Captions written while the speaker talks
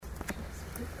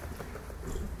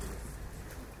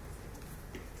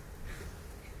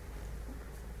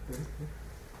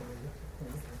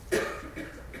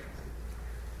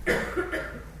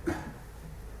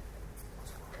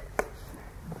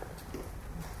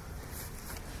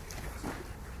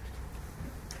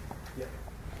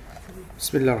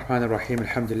بسم الله الرحمن الرحيم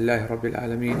الحمد لله رب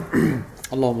العالمين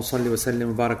اللهم صل وسلم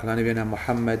وبارك على نبينا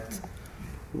محمد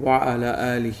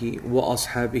وعلى آله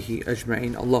وأصحابه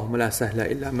أجمعين اللهم لا سهل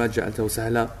إلا ما جعلته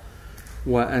سهلا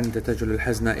وأنت تجعل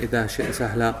الحزن إذا شئت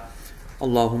سهلا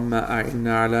اللهم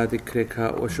أعنا على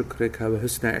ذكرك وشكرك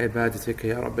وحسن عبادتك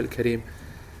يا رب الكريم.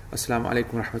 Assalamu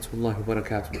alaikum wa rahmatullahi wa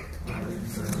barakatuh.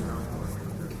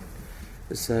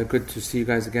 It's good to see you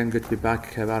guys again, good to be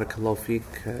back. Barakallahu feek,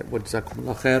 wa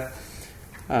jazakumullah khair.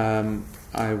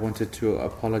 I wanted to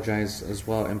apologize as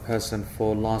well in person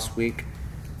for last week.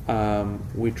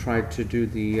 We tried to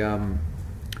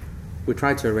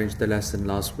arrange the lesson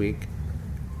last week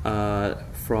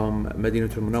from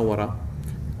Madinatul Munawwara,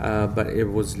 but it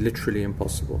was literally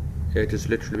impossible. It just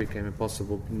literally became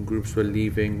impossible. Groups were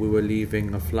leaving, we were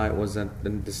leaving, a flight was at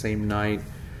the same night,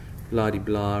 blah de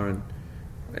blah,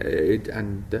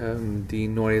 and the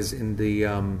noise in the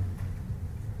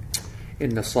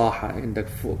saha, in the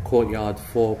courtyard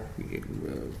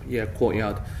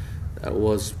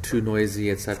was too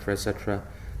noisy, etc., etc.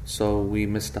 So we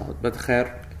missed out. But khair,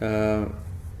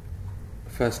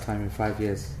 first time in 5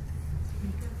 years.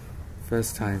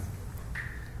 First time.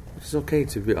 It's okay,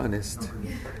 to be honest.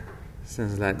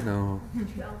 Sounds like no.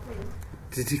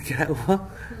 Did you get what?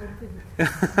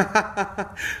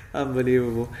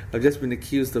 Unbelievable. I've just been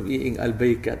accused of eating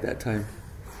al-bayk at that time.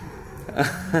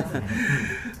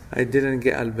 I didn't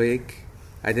get al-bayk.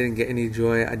 I didn't get any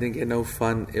joy. I didn't get no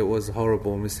fun. It was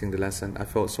horrible missing the lesson. I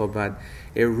felt so bad.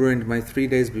 It ruined my 3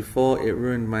 days before. It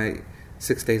ruined my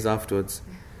 6 days afterwards.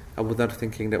 Without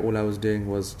thinking that all I was doing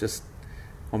was just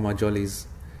on my jollies.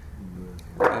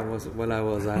 I'm not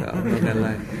gonna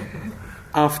lie.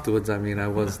 Afterwards,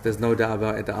 there's no doubt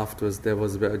about it that afterwards there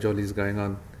was a bit of jollies going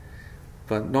on.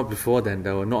 But not before then,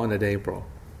 though, not on a day, bro.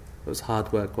 It was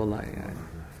hard work, wallahi.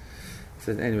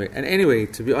 So anyway,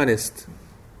 to be honest,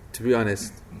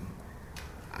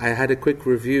 I had a quick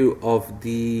review of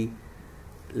the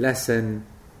lesson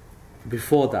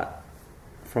before that,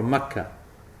 from Mecca.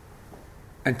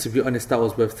 And to be honest, that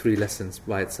was worth 3 lessons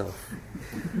by itself.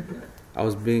 I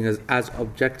was being as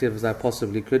objective as I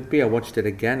possibly could be. I watched it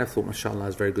again. I thought, mashallah,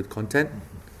 it's very good content.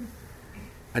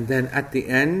 And then at the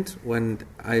end, when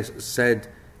I said,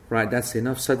 right, that's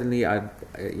enough, suddenly I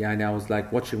was like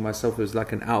watching myself. It was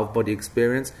like an out-of-body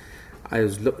experience. I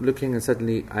was looking, and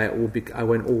suddenly I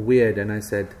went all weird, and I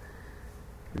said,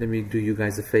 let me do you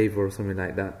guys a favor or something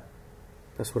like that.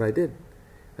 That's what I did.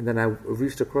 And then I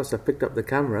reached across, I picked up the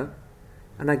camera,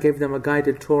 and I gave them a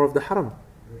guided tour of the haram.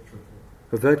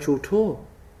 A virtual tour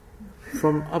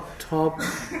from up top,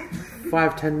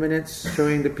 5-10 minutes,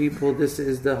 showing the people this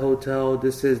is the hotel,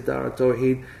 this is Dar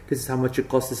Tawheed, this is how much it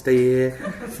costs to stay here,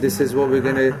 this is what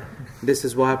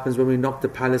happens when we knock the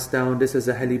palace down, this is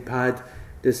a helipad,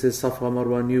 this is Safa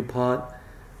Marwa new part.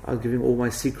 I was giving all my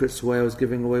secrets away, I was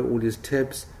giving away all these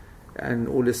tips and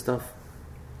all this stuff.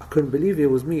 I couldn't believe it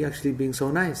was me actually being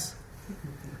so nice.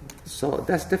 So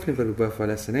that's definitely going to be worth a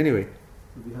lesson anyway.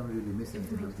 We haven't really missed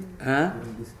anything. We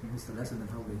missed the lesson and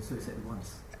how we said it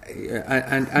once.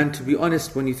 And to be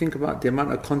honest, when you think about the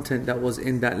amount of content that was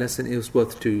in that lesson, it was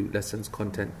worth 2 lessons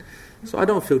content. So I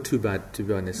don't feel too bad, to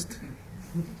be honest.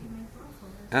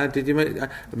 Did you make? I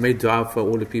made dua for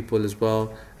all the people as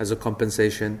well as a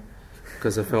compensation,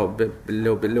 because I felt a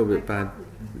little bit bad.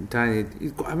 Tiny,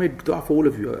 I made dua for all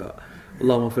of you.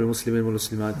 Allahumma fil muslimin wal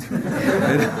muslimat.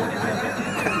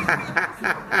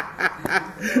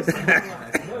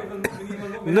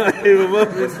 Not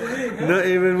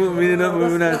even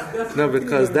mu'minin. No,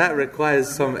 because that requires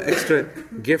some extra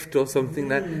gift or something.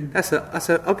 That's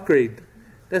an upgrade.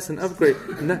 That's an upgrade.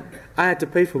 No, I had to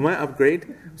pay for my upgrade,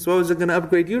 so I was going to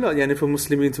upgrade you lot. Yani from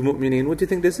Muslimin to mu'minin. What do you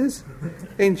think this is?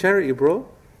 Ain't charity, bro.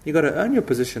 You got to earn your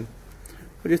position.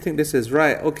 What do you think this is?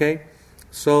 Right? Okay.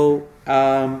 So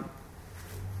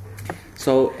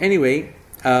anyway.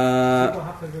 What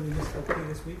happened when you missed LP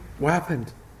this week? What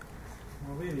happened?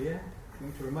 Oh, really? Yeah. I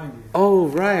need to remind you. Oh,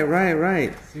 right.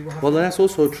 Well, that's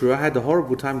also true. I had a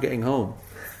horrible time getting home.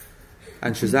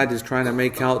 And Shazad is trying to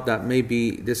make out that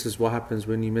maybe this is what happens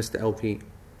when you miss the LP.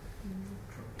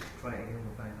 Try it again,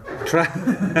 we'll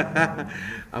find out.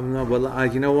 I'm not, well,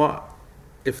 you know what?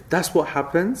 If that's what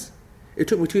happens, it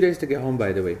took me 2 days to get home,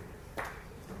 by the way.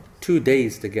 2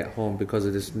 days to get home because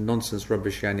of this nonsense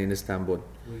rubbish in Istanbul.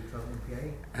 Were you traveling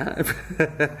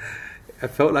PIA? I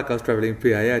felt like I was traveling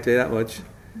PIA, I tell you that much.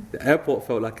 The airport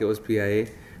felt like it was PIA.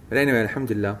 But anyway,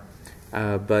 alhamdulillah.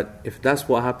 But if that's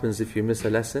what happens if you miss a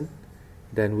lesson,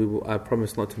 then I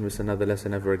promise not to miss another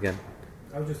lesson ever again.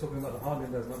 I was just talking about the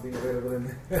Haagen-Dazs not being available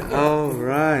in Oh,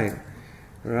 right.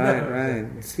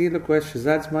 See, look where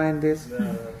Shazad's mind is.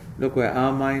 Look where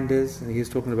our mind is, and he's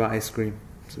talking about ice cream.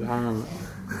 Subhanallah.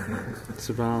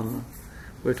 Subhanallah.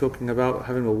 We're talking about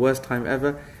having the worst time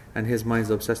ever, and his mind's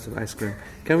obsessed with ice cream.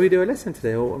 Can we do a lesson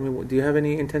today? Or, I mean, do you have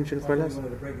any intention for a lesson?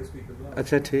 wanted to break this week as well.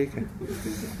 Acha,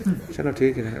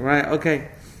 theek hai. Right, okay.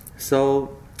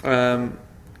 So,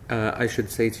 I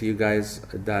should say to you guys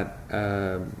that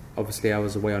obviously I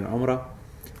was away on Umrah.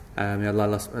 May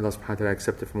Allah subhanahu wa ta'ala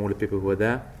accept it from all the people who were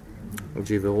there.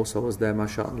 Jiva also was there,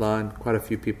 mashallah, and quite a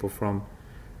few people from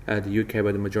the UK,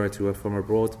 but the majority were from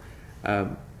abroad.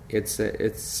 It's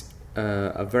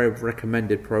a very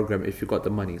recommended program if you got the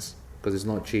monies, because it's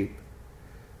not cheap.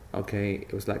 Okay,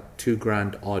 it was like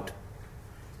 $2,000 odd.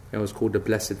 It was called the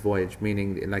Blessed Voyage,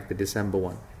 meaning like the December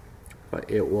one. But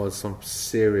it was some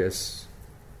serious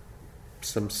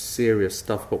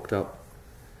stuff hooked up.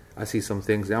 I see some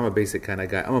things. I'm a basic kind of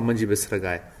guy. I'm a Manji Bisra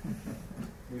guy.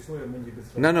 We saw your Manji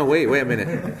Bisra. No, wait a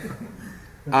minute.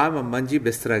 I'm a Manji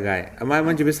Bisra guy. Am I a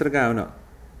Manji Bisra guy or not?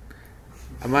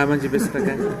 Am I a Manji Bisra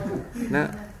guy?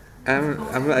 No. I'm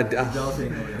not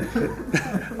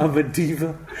I'm a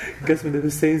diva. Guess when the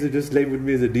Husseins have just labelled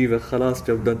me as a diva. Khalas,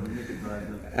 job done.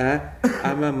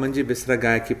 I'm a Manji Bisra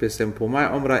guy. I keep it simple. My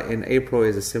Umrah in April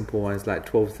is a simple one. It's like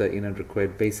 1,200-1,300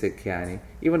 quid, basic yani.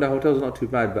 Even the hotel's not too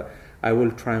bad, but I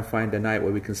will try and find a night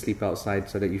where we can sleep outside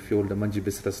so that you feel the Manji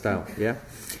Bisra style. Yeah.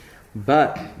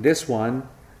 But this was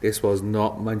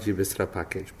not Manji Bisra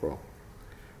package, bro.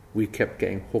 We kept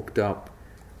getting hooked up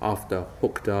after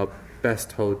hooked up.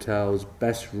 Best hotels,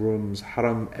 best rooms,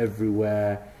 haram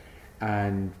everywhere,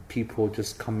 and people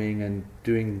just coming and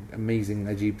doing amazing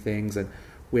ajib things, and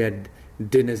we had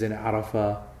dinners in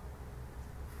Arafah.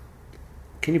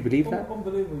 Can you believe that?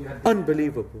 Unbelievable.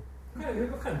 Unbelievable.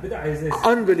 What kind of bid'ah is this?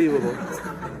 Unbelievable.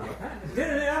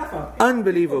 Dinner in Arafah.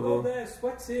 Unbelievable. People go there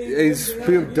sweating. It's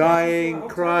people dying,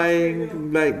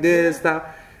 crying, like this,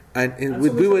 that. And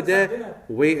we were there,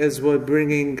 waiters were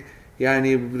bringing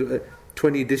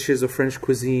 20 dishes of French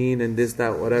cuisine and this,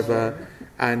 that, whatever.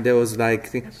 And there was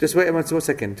like, just wait one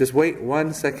second. Just wait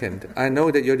 1 second. I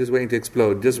know that you're just waiting to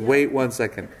explode. Just wait 1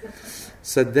 second.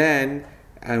 So then,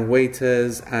 and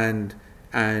waiters and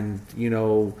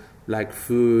like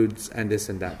foods and this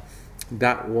and that.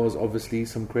 That was obviously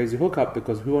some crazy hookup,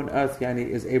 because who on earth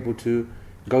is able to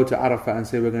go to Arafah and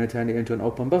say we're going to turn it into an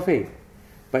open buffet?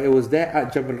 But it was there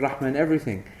at Jabal Rahma and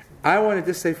everything. I wanted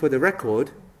to say for the record,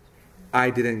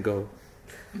 I didn't go.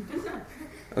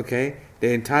 Okay?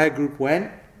 The entire group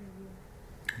went,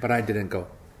 but I didn't go.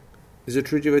 Is it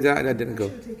true, Jiva? I didn't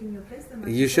go.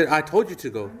 You should. I told you to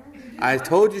go. I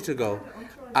told you to go.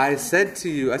 I said to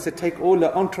you, take all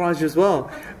the entourage as well.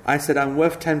 I said, I'm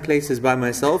worth 10 places by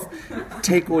myself.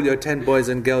 Take all your 10 boys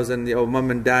and girls and your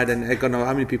mum and dad, and I don't know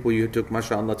how many people you took,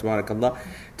 mashallah, tabarakallah.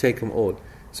 Take them all.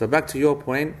 So back to your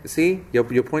point. See,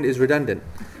 your point is redundant.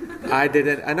 I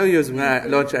didn't. I know you was going to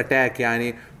launch an attack,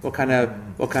 yani. What kind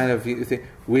of you think?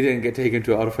 We didn't get taken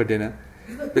to Arafah dinner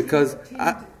because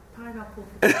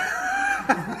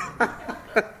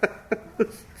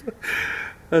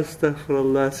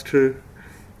Astaghfirullah, that's true.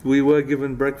 We were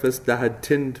given breakfast that had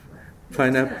tinned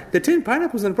pineapple. The tinned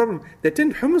pineapple wasn't a problem. The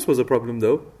tinned hummus was a problem,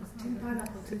 though.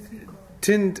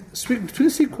 Tinned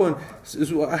sweet corn.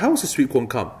 How does a sweet corn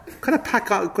come? What kind of pack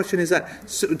out question is that?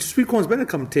 Sweet corn's better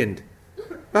come tinned.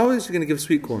 How is she going to give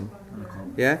sweet corn?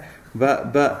 Yeah,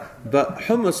 but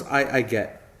hummus I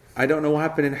get. I don't know what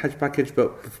happened in Hajj package,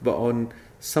 but on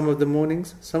some of the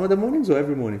mornings or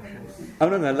every morning, I'm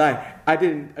not gonna lie, I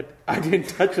didn't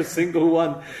touch a single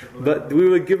one, but we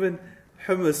were given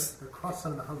hummus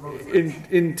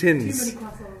in tins.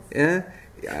 Yeah,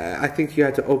 I think you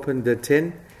had to open the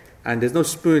tin, and there's no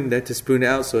spoon there to spoon it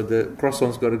out, so the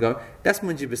croissant's got to go. That's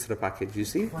Manji Bisra package, you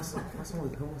see?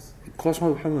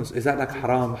 Croissant with hummus. Is that like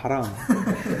haram?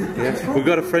 Yeah, we've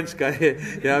got a French guy here.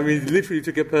 Yeah, I mean, literally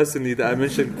took it personally that I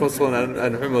mentioned croissant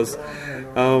and hummus.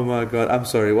 Oh my God, I'm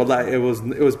sorry. Well, like, it was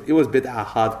bid'ah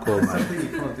hardcore.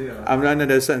 I know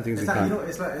there's certain things you can't.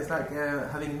 It's like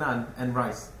having naan and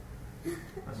rice.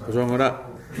 What's wrong with that?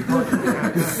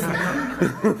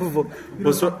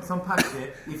 Some packs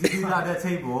here, if you do that at a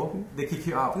table, they kick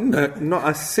you out. Not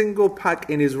a single pack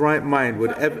in his right mind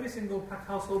would ever. Every single pack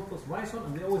household puts rice on,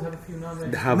 and they always have a few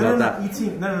naan. How about that?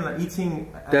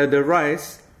 Eating. The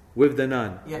rice with the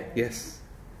naan. Yeah. Yes.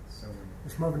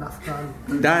 It's more of an Afghan.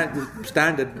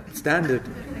 Standard,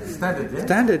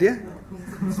 yeah.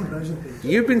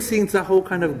 You've been seeing the whole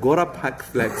kind of Gora pack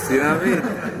flex, you know what I mean?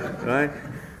 Right?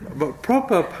 But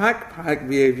proper pack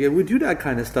behavior, we do that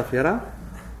kind of stuff,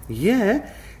 yeah.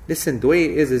 Listen, the way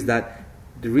it is that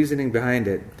the reasoning behind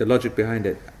it, the logic behind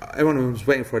it, everyone who's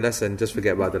waiting for a lesson, just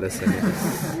forget about the lesson. Yeah?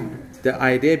 The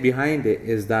idea behind it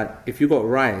is that if you got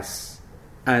rice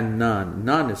and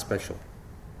naan is special.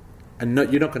 And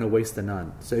you're not going to waste the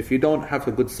naan. So if you don't have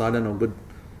a good salan or good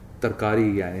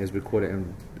tarkari, yani, as we call it,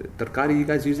 tarkari, you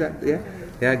guys use that? Yeah?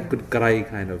 Yeah, good karai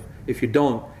kind of. If you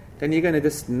don't, then you're going to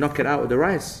just knock it out with the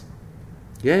rice.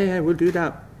 Yeah, we'll do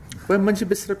that. We're Manji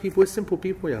Bisra people, we're simple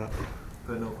people, yeah.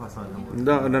 But no croissant.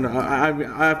 No.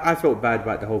 I felt bad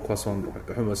about the whole croissant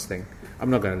hummus thing. I'm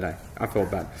not going to lie. I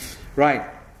felt bad. Right.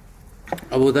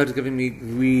 Abu Dhar's giving me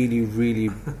really, really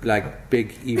like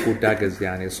big evil daggers,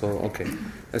 yani. So, okay.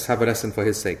 Let's have a lesson for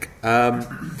his sake.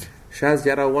 Shaz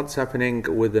Yara, what's happening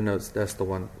with the notes? That's the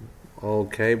one.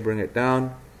 Okay, bring it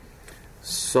down.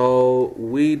 So,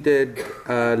 we did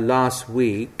last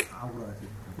week,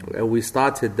 we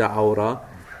started the awra.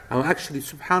 And actually,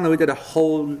 subhanAllah, we did a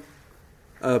whole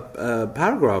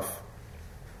paragraph.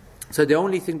 So the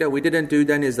only thing that we didn't do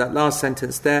then is that last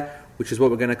sentence there, which is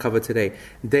what we're going to cover today.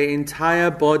 The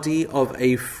entire body of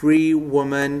a free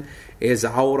woman is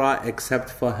awra except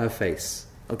for her face.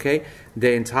 Okay?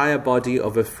 The entire body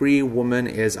of a free woman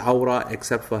is awra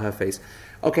except for her face.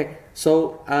 Okay,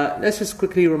 so let's just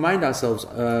quickly remind ourselves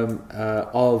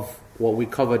of what we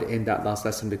covered in that last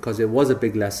lesson, because it was a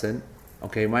big lesson.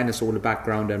 Okay, minus all the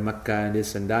background and Makkah and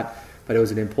this and that. But it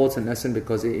was an important lesson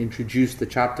because it introduced the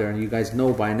chapter, and you guys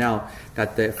know by now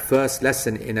that the first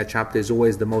lesson in a chapter is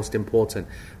always the most important,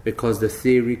 because the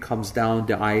theory comes down,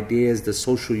 the ideas, the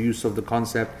social use of the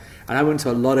concept, and I went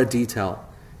into a lot of detail.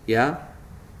 Yeah?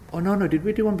 Oh no, did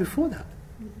we do one before that?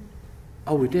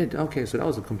 Oh, we did. Okay, so that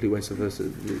was a complete waste of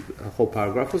a whole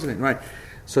paragraph, wasn't it? Right.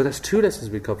 So that's 2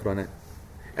 lessons we covered on it.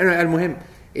 Anyway, al-muhim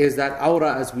is that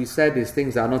awra, as we said, is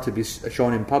things that are not to be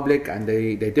shown in public, and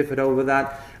they differed over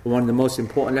that. One of the most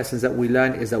important lessons that we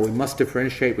learn is that we must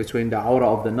differentiate between the awra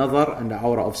of the nazar and the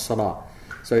awra of salah.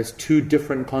 So it's 2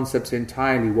 different concepts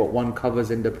entirely, what one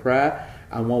covers in the prayer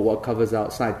and what covers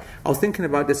outside. I was thinking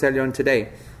about this earlier on today.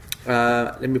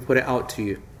 Let me put it out to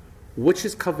you. Which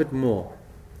is covered more?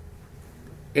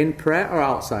 In prayer or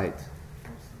outside?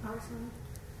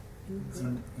 In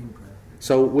prayer.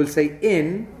 So we'll say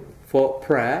in for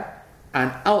prayer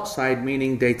and outside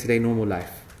meaning day-to-day normal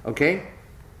life. Okay?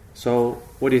 So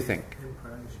what do you think?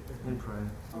 In prayer.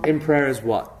 In prayer is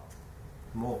what?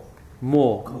 More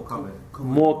covered.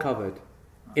 More covered.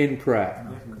 In prayer.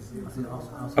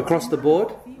 Outside Across the board?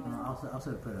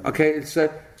 prayer. Okay, it's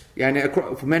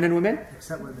for men and women?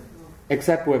 Except women.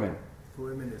 Except women. For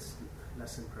women, it's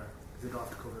less in prayer. They don't have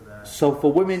to cover their... So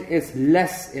for women it's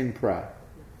less in prayer.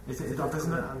 They don't have to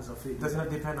cover their hands or feet. Doesn't it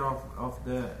depend of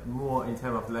the more in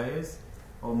terms of layers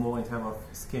or more in terms of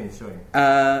skin showing?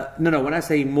 No, when I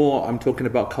say more, I'm talking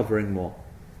about covering more.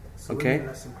 So Okay. women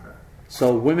less in prayer.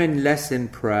 So women less in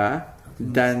prayer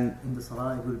than in the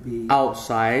salah it will be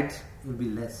outside. It will be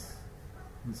less.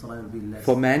 In salah it will be less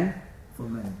For men? for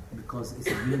men, because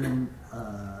it's a minimum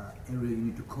area you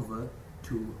need to cover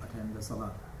to attend the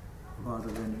salah, rather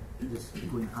than just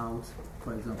going out.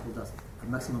 For example, that's a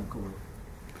maximum cover.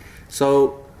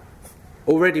 So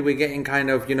already we're getting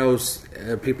kind of,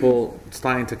 people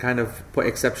starting to kind of put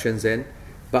exceptions in,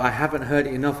 but I haven't heard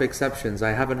enough exceptions.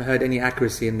 I haven't heard any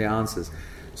accuracy in the answers.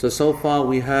 So far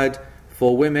we heard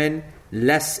for women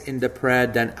less in the prayer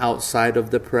than outside of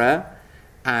the prayer,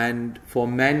 and for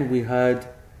men we heard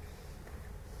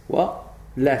what?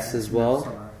 Less as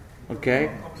well. Okay.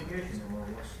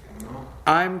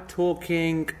 I'm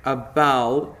talking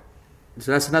about,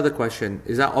 so that's another question.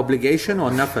 Is that obligation or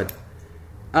nafad?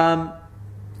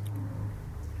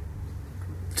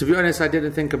 To be honest, I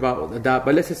didn't think about that,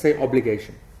 but let's just say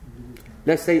obligation.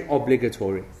 Let's say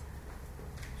obligatory.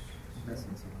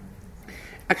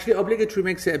 Actually, obligatory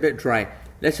makes it a bit dry.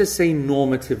 Let's just say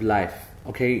normative life.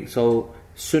 Okay, so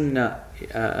sunnah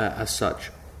as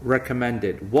such,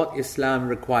 recommended. What Islam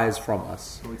requires from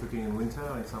us. Are we talking in winter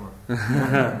or in summer?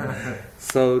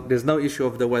 So there's no issue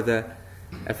of the weather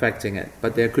affecting it,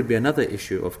 but there could be another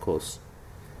issue, of course.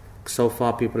 So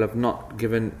far people have not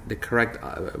given the correct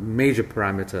major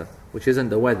parameter, which isn't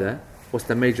the weather. What's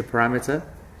the major parameter?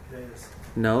 Layers.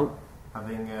 No,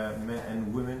 Having men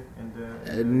and women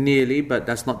and nearly, but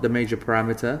that's not the major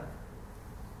parameter.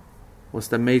 What's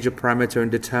the major parameter in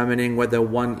determining whether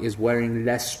one is wearing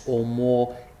less or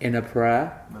more in a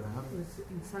prayer? It's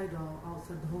inside or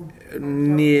outside the home?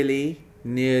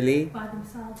 Nearly. By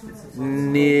themselves or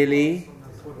Nearly.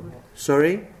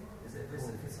 Sorry?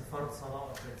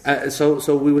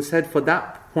 So we were said for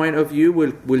that point of view,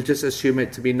 we'll just assume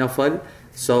it to be nafal.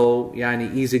 So,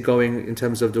 yani easygoing in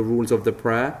terms of the rules of the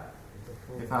prayer.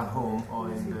 if at home or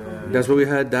in the... That's what we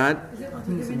heard that. I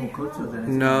think it's more cultural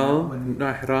than No,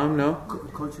 not ihram, no.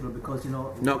 cultural, because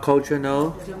Not culture,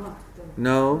 no.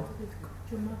 No.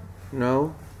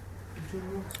 No.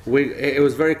 It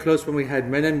was very close when we had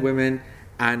men and women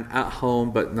and at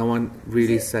home, but no one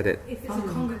really said it. If it's a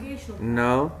congregational.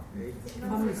 No.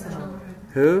 Family center.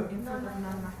 Who? In front of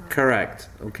non-mahram. Correct.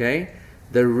 Okay.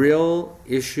 The real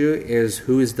issue is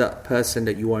who is that person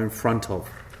that you are in front of.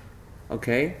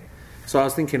 Okay. So I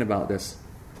was thinking about this.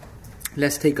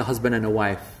 Let's take a husband and a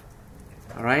wife.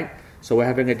 All right. So we're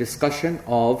having a discussion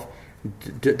of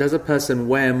does a person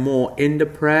wear more in the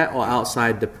prayer or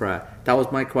outside the prayer? That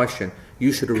was my question.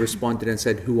 You should have responded and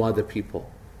said, who are the people?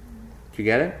 Do you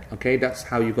get it? Okay, that's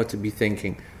how you got to be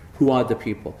thinking. Who are the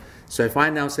people? So if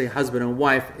I now say husband and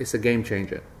wife, it's a game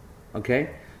changer.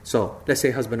 Okay? So let's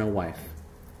say husband and wife.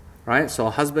 Right? So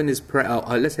a husband is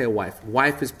let's say a wife.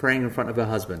 Wife is praying in front of her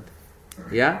husband.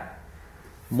 Yeah?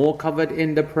 More covered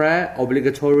in the prayer,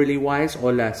 obligatorily wise,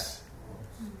 or less?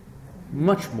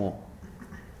 Much more.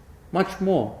 Much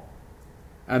more.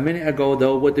 A minute ago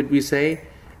though, what did we say?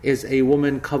 Is a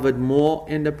woman covered more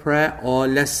in the prayer or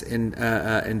less in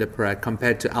the prayer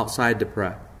compared to outside the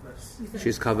prayer?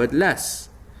 She's covered less.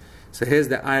 So here's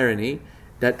the irony,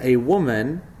 that a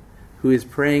woman who is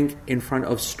praying in front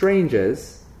of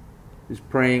strangers, who's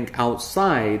praying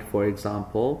outside, for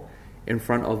example, in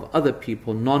front of other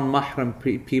people,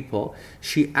 non-mahram people,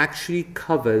 she actually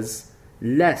covers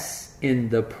less in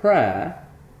the prayer,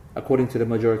 according to the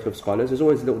majority of scholars. There's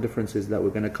always little differences that we're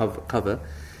going to cover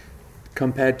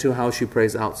compared to how she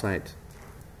prays outside.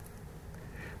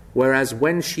 Whereas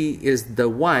when she is the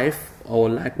wife, or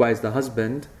likewise the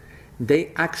husband,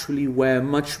 they actually wear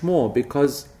much more,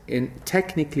 because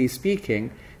technically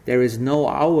speaking, there is no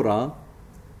aura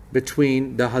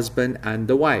between the husband and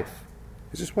the wife.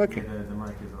 Is this working? The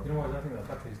mic is on. You know what? I think that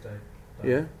battery's dead.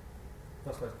 Yeah?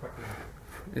 That's why it's crackling.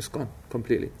 It's gone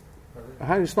completely.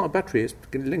 How? It's not a battery, it's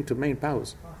linked to main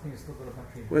powers. I think it's still got a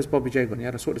battery. Where's Bobby J gone?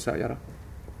 Yara, sort this out, Yara.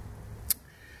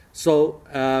 So,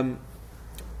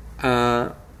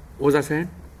 what was I saying?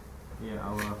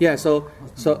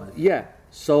 Yeah,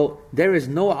 So there is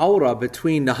no aura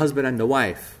between the husband and the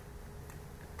wife.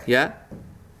 Yeah?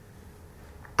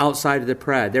 Outside of the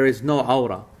prayer, there is no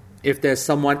aura. If there's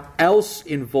someone else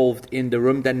involved in the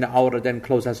room, then the aura then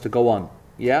close has to go on.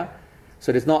 Yeah?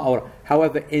 So there's no aura.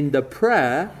 However, in the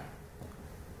prayer,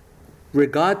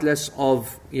 regardless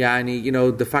of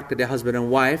the fact that they're husband and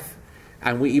wife,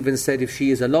 and we even said if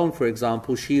she is alone, for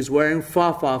example, she is wearing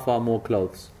far, far, far more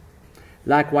clothes.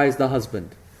 Likewise the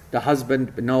husband. The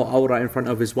husband, no aura in front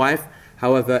of his wife.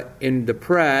 However, in the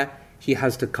prayer, he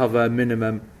has to cover a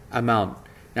minimum amount.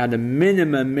 Now the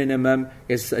minimum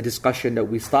is a discussion that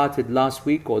we started last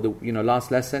week, or the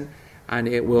last lesson, and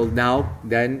it will now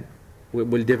then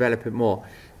we'll develop it more.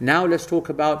 Now let's talk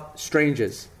about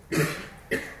strangers.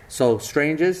 So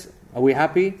strangers, are we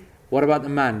happy? What about the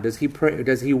man? Does he pray?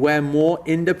 Does he wear more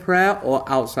in the prayer or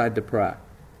outside the prayer?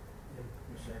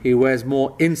 He wears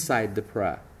more inside the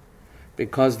prayer,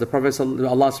 because the Prophet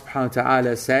Allah subhanahu wa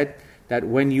ta'ala said that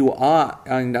when you are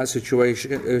in that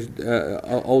situation,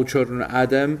 O children of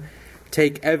Adam,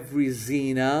 take every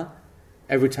zina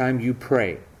every time you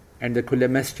pray, and the kulla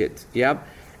masjid,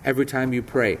 every time you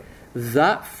pray.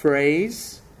 That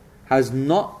phrase has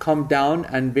not come down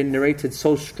and been narrated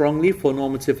so strongly for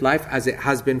normative life as it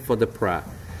has been for the prayer.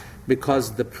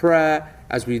 Because the prayer,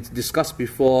 as we discussed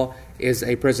before, is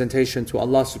a presentation to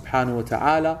Allah subhanahu wa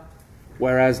ta'ala,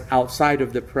 whereas outside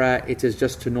of the prayer, it is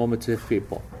just to normative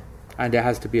people. And there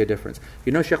has to be a difference.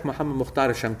 Sheikh Muhammad Mukhtar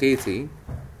al-Shankiti,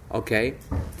 okay,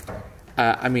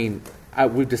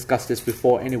 we've discussed this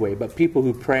before anyway, but people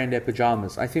who pray in their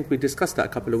pajamas, I think we discussed that a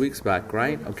couple of weeks back,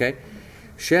 right? Okay.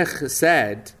 Sheikh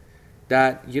said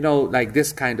that, like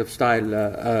this kind of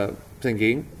style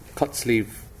thinking, cut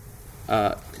sleeve,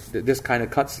 this kind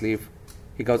of cut sleeve,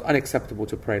 he goes, unacceptable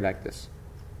to pray like this.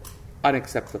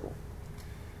 Unacceptable.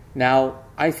 Now,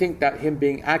 I think that him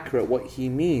being accurate, what he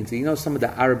means, some of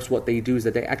the Arabs, what they do is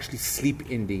that they actually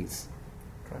sleep in these.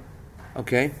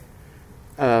 Okay?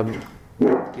 Some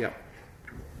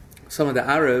of the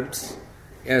Arabs,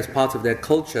 as part of their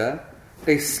culture,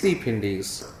 they sleep in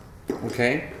these.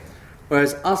 Okay?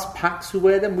 Whereas us Paks who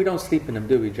wear them, we don't sleep in them,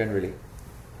 do we, generally?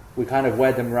 We kind of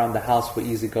wear them around the house for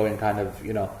easygoing kind of,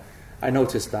 I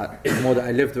noticed that. The more that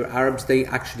I lived with Arabs, they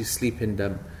actually sleep in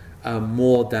them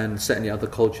more than certainly other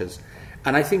cultures.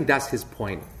 And I think that's his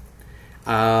point.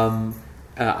 And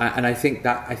I think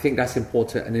that's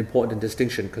important, an important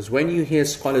distinction, because when you hear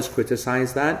scholars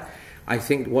criticize that, I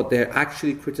think what they're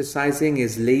actually criticizing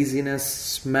is laziness,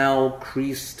 smell,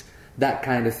 creased, that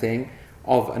kind of thing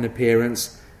of an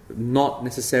appearance, not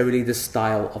necessarily the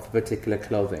style of a particular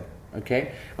clothing.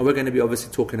 Okay, and we're going to be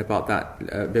obviously talking about that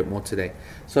a bit more today.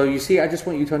 So you see, I just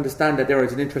want you to understand that there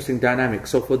is an interesting dynamic.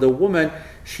 So for the woman,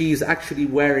 she's actually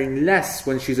wearing less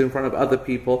when she's in front of other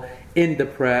people in the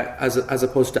prayer as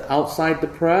opposed to outside the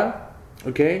prayer.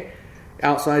 Okay,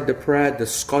 outside the prayer, the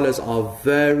scholars are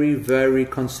very, very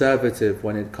conservative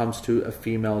when it comes to a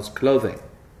female's clothing,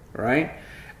 right?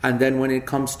 And then when it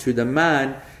comes to the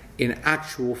man, in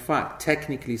actual fact,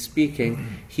 technically speaking,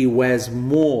 he wears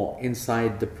more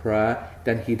inside the prayer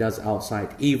than he does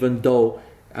outside. Even though,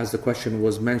 as the question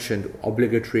was mentioned,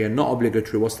 obligatory and not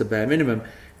obligatory, what's the bare minimum?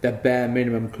 The bare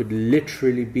minimum could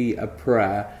literally be a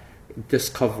prayer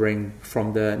just covering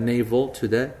from the navel to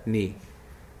the knee.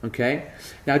 Okay?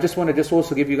 Now I just want to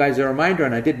also give you guys a reminder,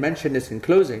 and I did mention this in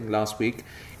closing last week,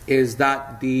 is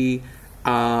that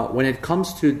when it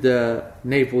comes to the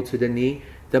navel to the knee,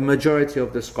 the majority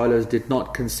of the scholars did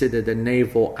not consider the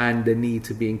navel and the knee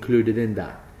to be included in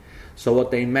that. So what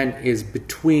they meant is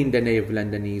between the navel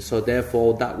and the knee. So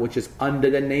therefore, that which is under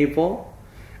the navel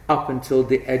up until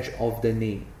the edge of the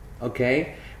knee.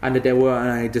 Okay? And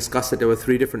I discussed that there were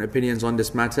 3 different opinions on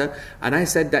this matter. And I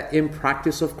said that in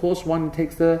practice, of course, one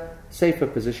takes the safer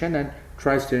position and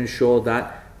tries to ensure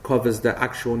that covers the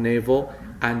actual navel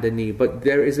and the knee. But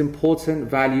there is important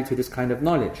value to this kind of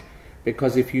knowledge.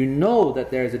 Because if you know that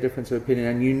there is a difference of opinion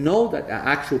and you know that the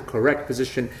actual correct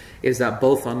position is that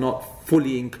both are not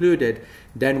fully included,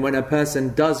 then when a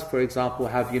person does, for example,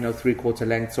 have 3/4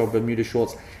 lengths or Bermuda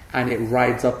shorts and it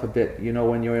rides up a bit,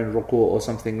 when you're in ruku' or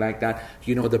something like that,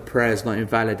 the prayer is not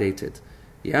invalidated.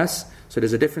 Yes? So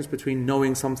there's a difference between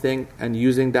knowing something and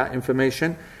using that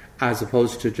information as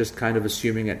opposed to just kind of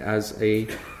assuming it as a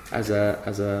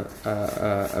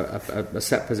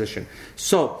set position.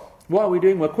 So what are we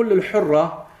doing? وَكُلُّ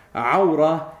الْحُرَّةِ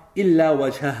عَوْرَةِ إِلَّا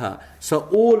وَجْهَهَا. So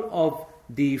all of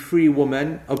the free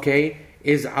woman, okay,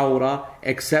 is awra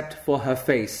except for her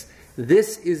face.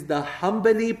 This is the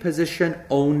Hanbali position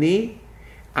only,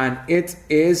 and it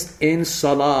is in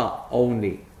salah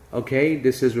only. Okay,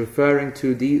 this is referring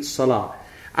to the salah.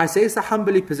 I say it's the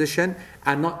Hanbali position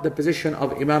and not the position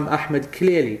of Imam Ahmad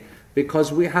clearly,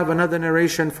 because we have another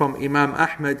narration from Imam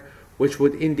Ahmad which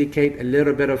would indicate a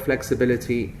little bit of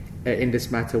flexibility in this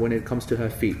matter when it comes to her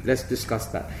feet. Let's discuss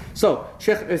that. So,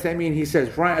 Shaykh Uthaymeen, he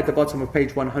says, right at the bottom of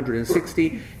page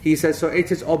 160, he says, so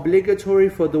it is obligatory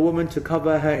for the woman to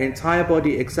cover her entire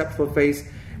body except for face,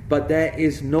 but there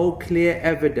is no clear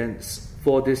evidence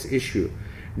for this issue.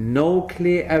 No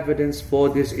clear evidence for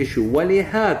this issue.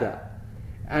 وَلِهَذَا,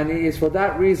 and it is for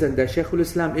that reason that Shaykh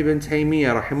al-Islam Ibn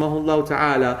Taymiyyah rahimahullah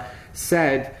ta'ala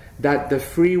said that the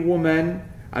free woman,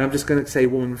 and I'm just going to say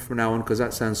woman from now on because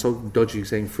that sounds so dodgy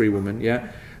saying free woman,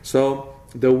 yeah? So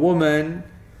the woman,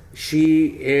 she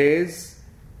is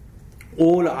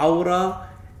all awra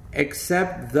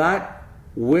except that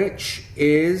which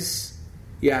is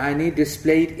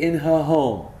displayed in her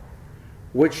home,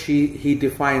 which he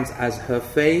defines as her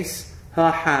face,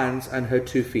 her hands and her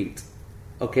 2 feet.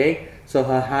 Okay? So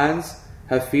her hands,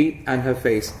 her feet and her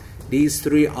face. These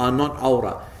 3 are not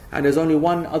awra. And there's only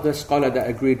one other scholar that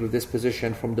agreed with this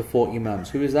position from the 4 Imams.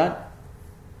 Who is that?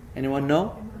 Anyone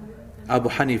know? Abu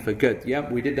Hanifa. Good. Yeah,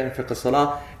 we did that in Fiqh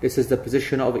Salah. This is the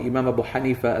position of Imam Abu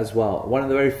Hanifa as well. One of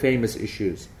the very famous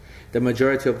issues. The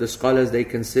majority of the scholars, they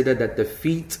consider that the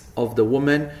feet of the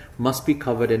woman must be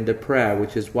covered in the prayer,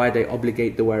 which is why they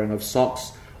obligate the wearing of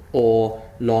socks or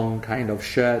long kind of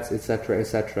shirts, etc.,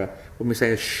 etc. When we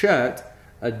say a shirt,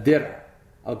 a dir',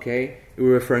 okay,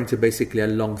 we're referring to basically a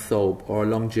long thobe or a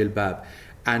long jilbab.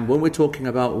 And when we're talking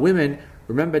about women,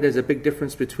 remember there's a big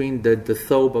difference between the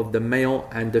thobe of the male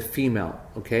and the female,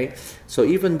 okay? So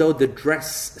even though the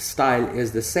dress style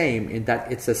is the same in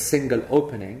that it's a single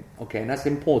opening, okay, and that's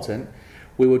important,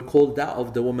 we would call that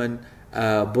of the woman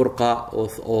burqa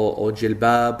or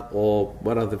jilbab, or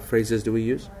what other phrases do we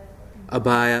use?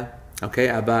 Abaya, okay,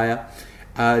 abaya.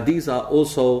 These are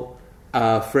also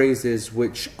phrases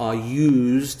which are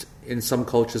used in some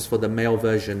cultures for the male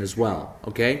version as well,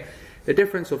 okay? The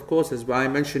difference, of course, is what I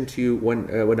mentioned to you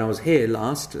when I was here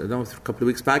last, a couple of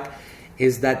weeks back,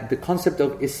 is that the concept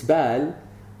of isbal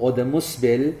or the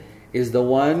musbil is the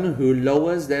one who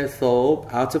lowers their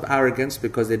thobe out of arrogance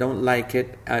because they don't like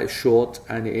it short,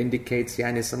 and it indicates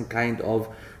some kind of...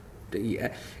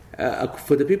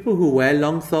 for the people who wear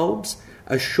long thobes,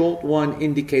 a short one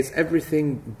indicates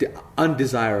everything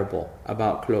undesirable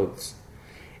about clothes.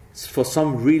 For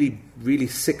some really, really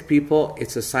sick people,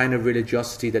 it's a sign of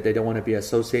religiosity that they don't want to be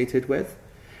associated with.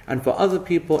 And for other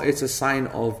people, it's a sign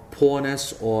of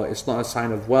poorness, or it's not a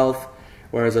sign of wealth,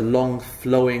 whereas a long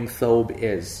flowing thobe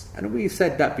is. And we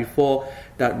said that before,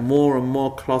 that more and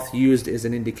more cloth used is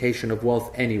an indication of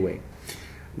wealth anyway.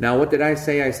 Now, what did I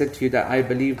say? I said to you that I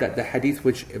believe that the hadith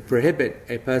which prohibit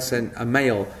a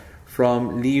male,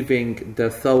 from leaving the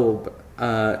thobe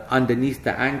underneath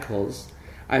the ankles,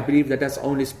 I believe that that's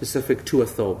only specific to a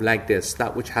thobe, like this,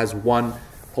 that which has one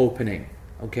opening,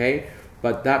 okay?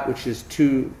 But that which is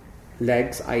two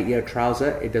legs, i.e. a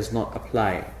trouser, it does not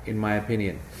apply, in my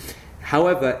opinion.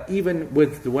 However, even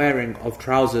with the wearing of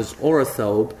trousers or a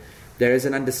thobe, there is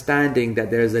an understanding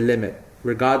that there is a limit,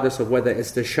 regardless of whether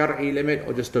it's the shar'i limit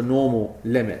or just a normal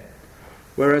limit.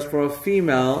 Whereas for a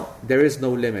female, there is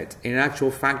no limit. In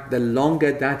actual fact, the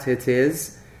longer that it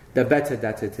is, the better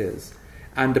that it is.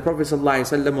 And the Prophet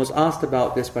ﷺ was asked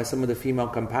about this by some of the female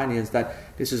companions,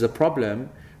 that this is a problem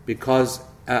because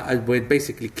we're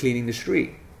basically cleaning the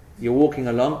street. You're walking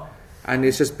along and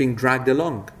it's just being dragged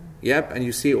along. Yep, and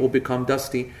you see it all become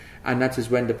dusty. And that is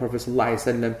when the Prophet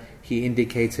ﷺ, he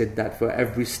indicated that for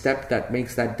every step that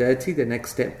makes that dirty, the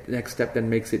next step then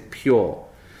makes it pure.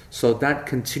 So that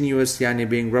continuous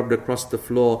being rubbed across the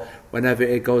floor whenever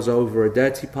it goes over a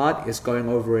dirty part is going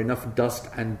over enough dust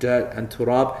and dirt and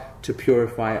turab to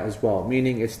purify it as well.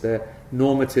 Meaning it's the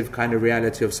normative kind of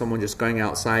reality of someone just going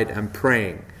outside and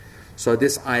praying. So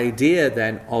this idea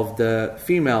then of the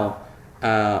female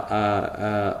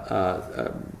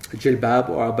jilbab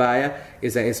or abaya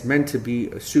is that it's meant to be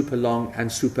super long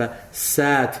and super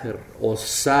satir or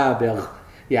sabigh,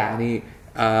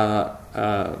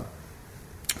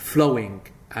 flowing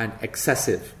and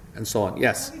excessive and so on.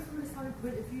 Yes? Maybe from a Islamic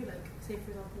point of view, like, say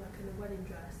for example, like in a wedding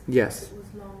dress, Yes. if it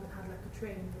was long and had like a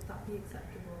train, would that be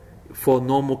acceptable? For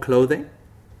normal clothing?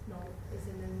 No, as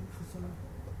in for some...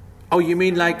 Oh, you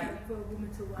mean like... for a woman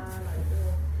to wear, like,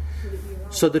 or would it be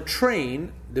allowed? So the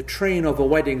train of a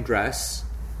wedding dress,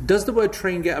 does the word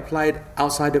train get applied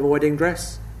outside of a wedding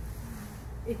dress?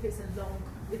 If it's just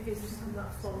something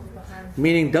that follows behind.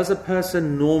 Meaning, does a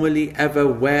person normally ever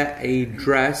wear a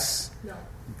dress No.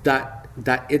 that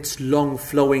its long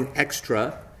flowing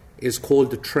extra is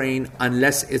called a train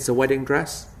unless it's a wedding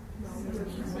dress?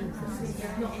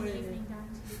 Not really.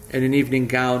 In an evening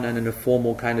gown and in a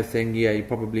formal kind of thing, yeah, you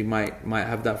probably might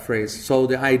have that phrase. So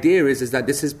the idea is that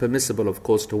this is permissible, of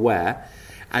course, to wear,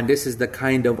 and this is the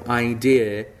kind of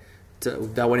idea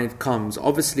that when it comes,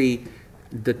 obviously,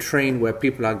 the train where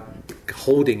people are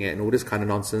holding it and all this kind of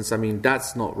nonsense, I mean,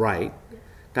 that's not right.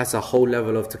 That's a whole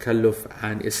level of takalluf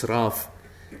and israf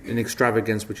and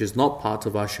extravagance, which is not part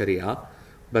of our sharia.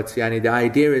 But the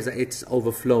idea is that it's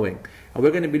overflowing. And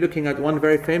we're going to be looking at one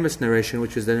very famous narration,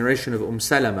 which is the narration of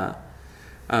Salama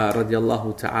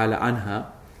radiallahu ta'ala anha.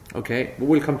 Okay, but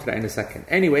we'll come to that in a second.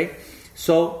 Anyway,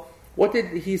 so what did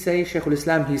he say, Shaykh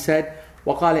al-Islam? He said,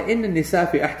 وَقَالَ إِنَّ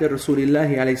النِّسَاءَ فِي أَحْدِ رَسُولِ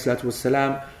اللَّهِ عَلَيْهِ الصَّلَاةُ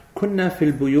وَالسَّلَامُ كُنَّا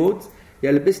فِي الْبُيُوتِ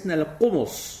يَلْبِسْنَ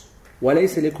الْقُمُصِ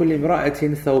وَلَيْسَ لِكُلِّ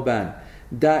امْرَأَةٍ ثَوْبَانٍ.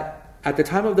 That at the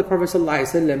time of the Prophet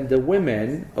ﷺ, the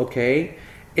women, okay,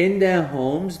 in their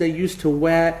homes, they used to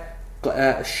wear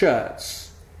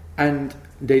shirts, and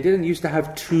they didn't used to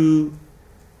have two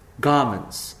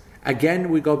garments. Again,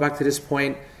 we go back to this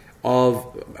point of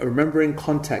remembering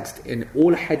context in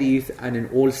all hadith and in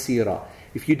all seerah.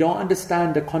 If you don't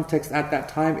understand the context at that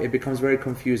time, it becomes very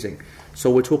confusing. So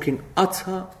we're talking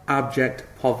utter abject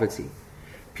poverty.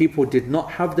 People did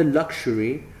not have the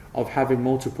luxury of having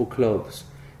multiple clothes.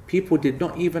 People did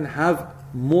not even have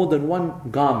more than one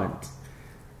garment.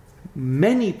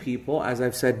 Many people, as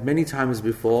I've said many times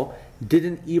before,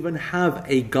 didn't even have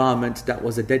a garment that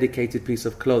was a dedicated piece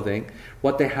of clothing.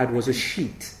 What they had was a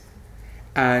sheet.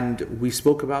 And we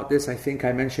spoke about this, I think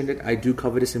I mentioned it, I do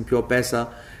cover this in Pure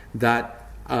Pesa, that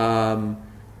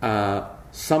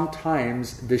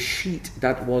sometimes the sheet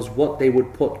that was what they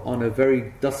would put on a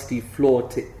very dusty floor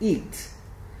to eat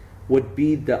would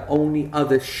be the only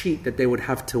other sheet that they would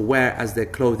have to wear as their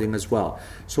clothing as well.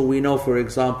 So we know, for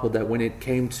example, that when it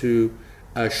came to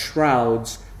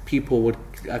shrouds, people would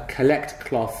collect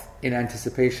cloth in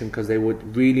anticipation because they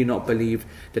would really not believe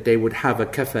that they would have a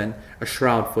kafan, a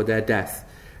shroud for their death,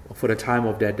 for the time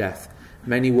of their death.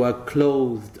 Many were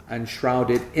clothed and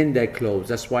shrouded in their clothes.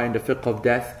 That's why in the fiqh of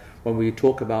death, when we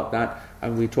talk about that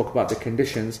and we talk about the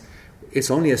conditions,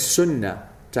 it's only a sunnah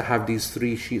to have these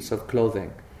 3 sheets of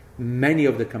clothing. Many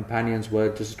of the companions were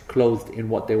just clothed in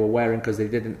what they were wearing because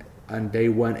they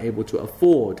weren't able to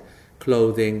afford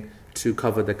clothing to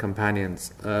cover the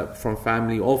companions from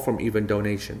family or from even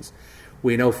donations.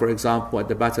 We know, for example, at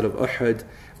the Battle of Uhud,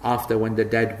 after when the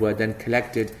dead were then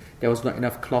collected, there was not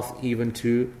enough cloth even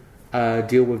to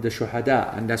deal with the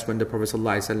shuhada, and that's when the Prophet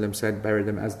ﷺ said, bury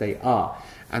them as they are,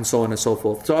 and so on and so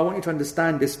forth. So I want you to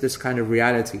understand this kind of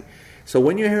reality. So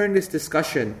when you're hearing this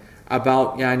discussion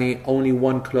about only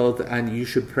one cloth and you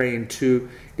should pray in 2,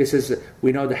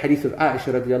 we know the hadith of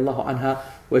Aisha radiallahu anha,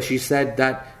 where she said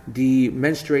that the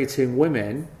menstruating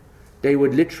women, they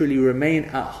would literally remain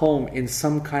at home in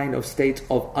some kind of state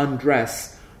of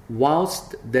undress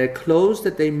whilst their clothes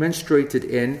that they menstruated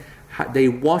in, they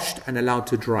washed and allowed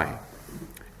to dry.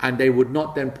 And they would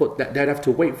not then put that, they'd have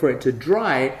to wait for it to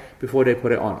dry before they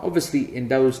put it on. Obviously, in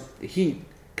those heat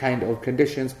kind of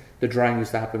conditions, the drying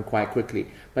used to happen quite quickly.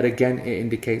 But again, it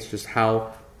indicates just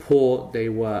how poor they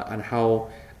were and how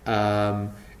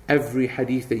every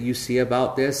hadith that you see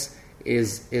about this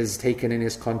is taken in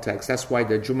its context. That's why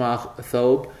the Jum'ah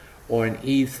thawb or an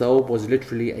Eid thawb was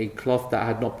literally a cloth that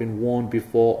had not been worn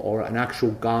before, or an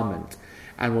actual garment.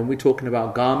 And when we're talking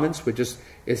about garments,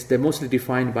 they're mostly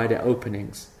defined by their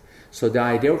openings. So the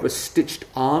idea of a stitched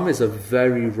arm is a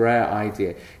very rare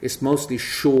idea. It's mostly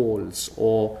shawls,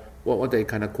 or what they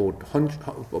kind of called?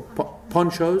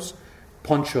 Ponchos?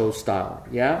 Poncho style,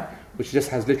 yeah? Which just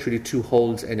has literally 2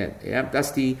 holes in it, yeah?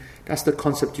 That's the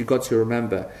concept you got to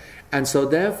remember. And so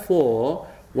therefore,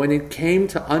 when it came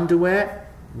to underwear,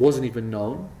 wasn't even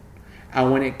known.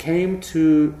 And when it came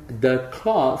to the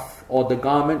cloth or the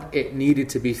garment, it needed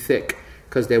to be thick,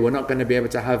 because they were not going to be able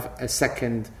to have a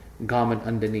second garment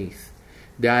underneath.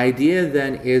 The idea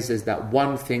then is that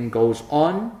one thing goes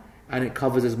on and it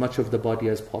covers as much of the body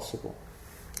as possible.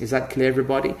 Is that clear,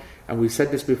 everybody? And we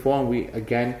said this before, and we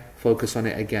again focus on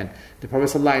it again. The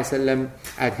Prophet ﷺ,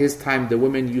 at his time, the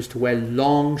women used to wear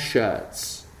long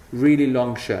shirts, really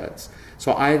long shirts.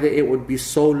 So either it would be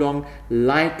so long,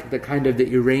 like the kind of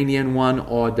the Iranian one,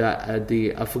 or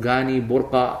the Afghani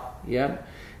burqa, yeah,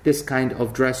 this kind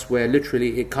of dress where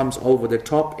literally it comes over the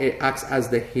top, it acts as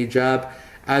the hijab,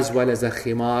 as well as a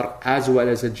khimar, as well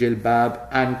as a jilbab,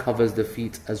 and covers the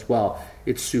feet as well.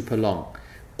 It's super long.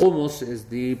 Almost is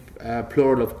the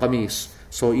plural of qamis,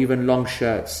 so even long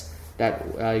shirts that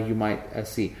you might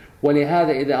see.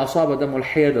 وَلِهَذَا إِذَا أَصَابَ دَمُ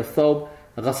الْحَيَضِ الثَّوْبِ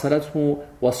غَسَلَتْهُ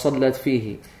وَصَلَّتْ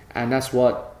فِيهِ. And that's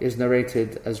what is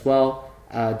narrated as well,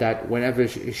 that whenever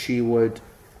she would,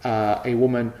 a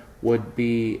woman would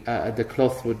be, the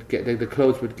clothes would get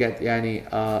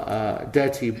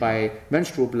dirty by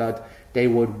menstrual blood, they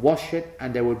would wash it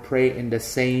and they would pray in the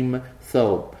same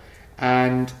thawb.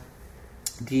 And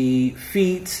the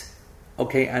feet,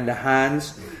 and the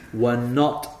hands were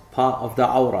not part of the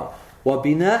awrah.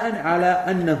 وَبِنَاءً عَلَىٰ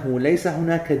أَنَّهُ لَيْسَ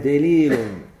هُنَاكَ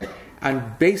دَلِيلٌ.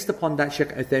 And based upon that,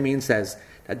 Shaykh Uthaymeen says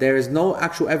that there is no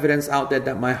actual evidence out there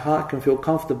that my heart can feel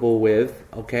comfortable with,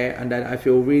 and that I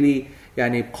feel really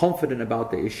confident about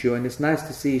the issue. And it's nice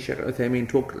to see Shaykh Uthaymeen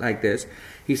talk like this.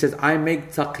 He says, I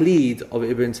make taqleed of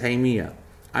Ibn Taymiyyah.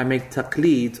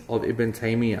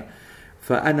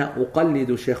 فأنا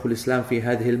أقلد شيخ الإسلام في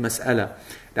هذه المسألة.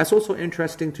 That's also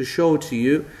interesting to show to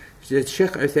you that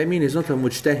Shaykh Uthaymeen is not a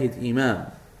mujtahid imam,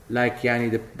 like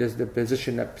the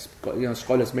position that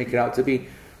scholars make it out to be.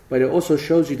 But it also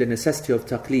shows you the necessity of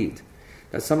taqleed.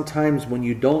 That sometimes when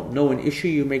you don't know an issue,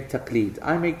 you make taqleed.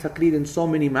 I make taqleed in so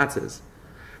many matters,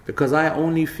 because I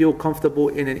only feel comfortable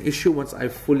in an issue once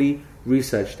I've fully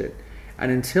researched it.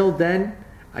 And until then,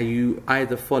 you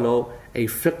either follow a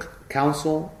fiqh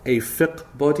council, a fiqh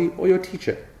body, or your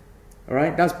teacher.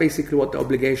 Alright? That's basically what the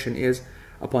obligation is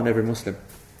upon every Muslim.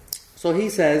 So he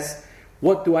says,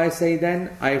 what do I say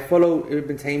then? I follow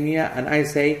Ibn Taymiyyah and I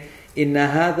say, إن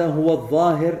هذا هو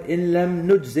الظاهر إن لم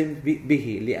نجزم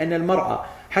به لأن المرأة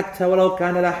حتى ولو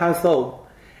كان لها ثوب.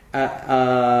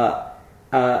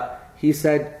 He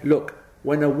said, look,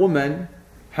 when a woman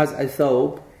has a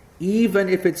thawb, even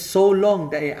if it's so long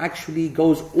that it actually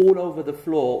goes all over the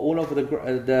floor, all over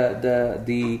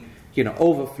the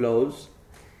overflows,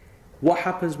 what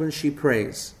happens when she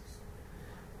prays?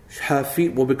 Her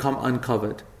feet will become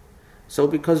uncovered. So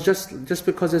because just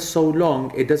because it's so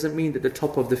long, it doesn't mean that the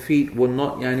top of the feet will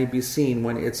not be seen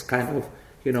when it's kind of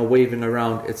waving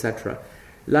around, etc.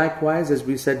 Likewise, as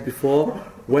we said before,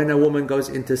 when a woman goes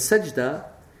into sajda,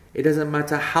 it doesn't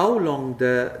matter how long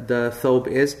the thawb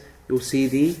is, you'll see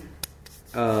the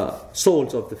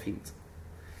soles of the feet.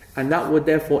 And that would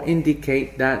therefore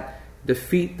indicate that the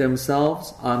feet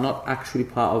themselves are not actually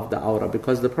part of the awrah.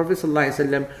 Because the Prophet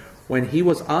ﷺ, when he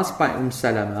was asked by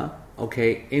Salama,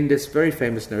 in this very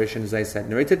famous narration, as I said,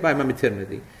 narrated by Imam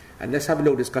Tirmidhi, and let's have a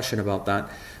little discussion about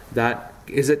that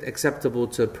is it acceptable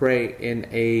to pray in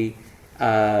a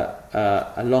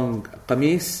long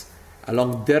qamis, a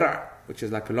long dir', which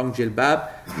is like a long jilbab?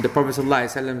 The Prophet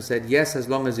ﷺ said yes, as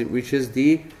long as it reaches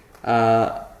the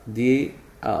ظاهر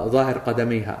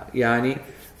قدميها,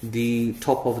 the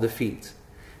top of the feet.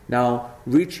 Now,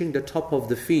 reaching the top of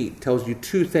the feet tells you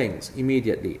two things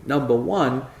immediately. Number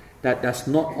one, that's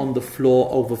not on the floor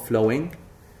overflowing.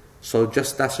 So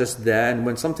that's just there. And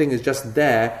when something is just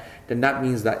there, then that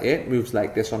means that it moves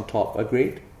like this on top.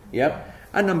 Agreed? Yep.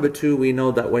 And number 2, we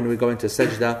know that when we go into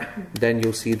sajda, then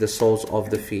you'll see the soles of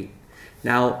the feet.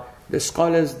 Now, the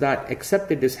scholars that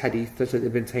accepted this hadith, such as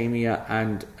Ibn Taymiyyah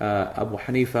and Abu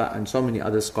Hanifa and so many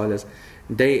other scholars,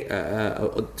 and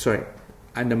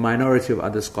the minority of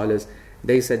other scholars,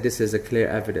 they said this is a clear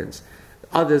evidence.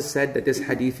 Others said that this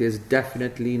hadith is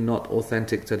definitely not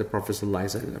authentic to the Prophet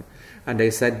ﷺ. And they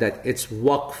said that it's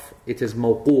waqf, it is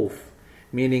mawquf,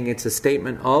 meaning it's a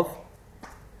statement of,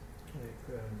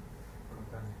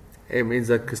 it means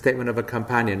a statement of a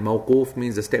companion. Mawquf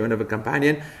means a statement of a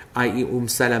companion, i.e.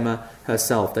 Salama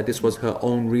herself, that this was her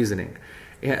own reasoning.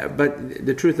 Yeah, but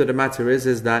the truth of the matter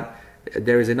is that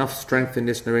there is enough strength in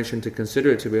this narration to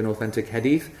consider it to be an authentic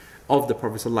hadith of the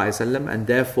Prophet ﷺ, and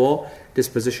therefore this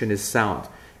position is sound.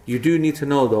 You do need to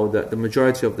know though that the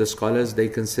majority of the scholars, they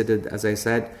considered, as I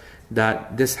said,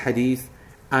 that this hadith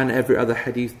and every other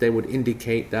hadith, they would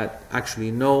indicate that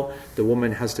actually no, the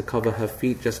woman has to cover her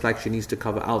feet just like she needs to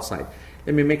cover outside.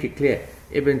 Let me make it clear.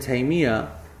 Ibn Taymiyyah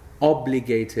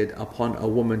obligated upon a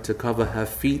woman to cover her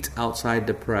feet outside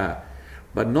the prayer.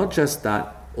 But not just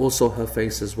that, also her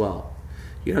face as well.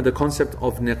 You know, the concept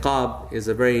of niqab is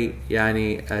a very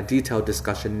detailed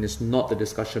discussion, and it's not the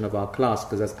discussion of our class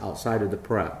because that's outside of the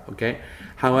prayer. Okay.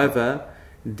 However,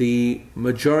 the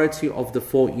majority of the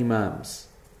 4 imams,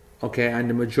 okay, and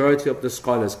the majority of the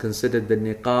scholars considered the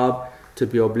niqab to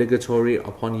be obligatory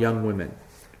upon young women,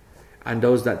 and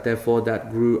those that therefore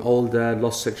that grew older,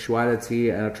 lost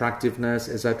sexuality and attractiveness,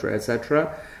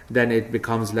 etc., then it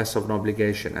becomes less of an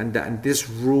obligation. And this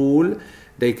rule,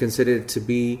 they consider it to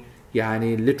be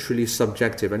literally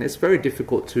subjective, and it's very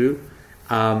difficult to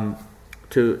how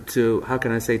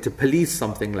can I say, to police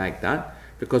something like that,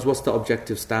 because what's the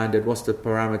objective standard, what's the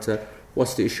parameter,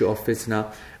 what's the issue of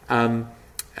fitna?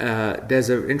 There's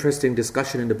an interesting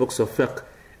discussion in the books of fiqh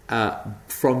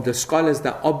from the scholars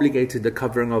that obligated the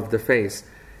covering of the face.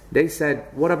 They said,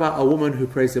 what about a woman who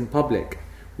prays in public?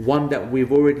 One that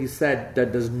we've already said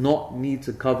that does not need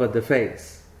to cover the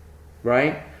face,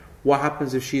 right? What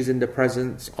happens if she's in the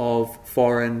presence of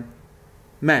foreign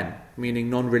men, meaning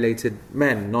non-related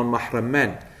men, non-mahram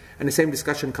men? And the same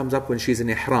discussion comes up when she's in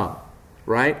ihram,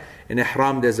 right? In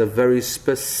ihram, there's a very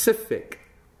specific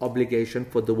obligation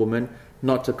for the woman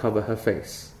not to cover her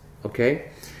face, okay?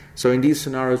 So in these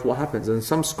scenarios, what happens? And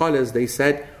some scholars, they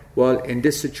said, well, in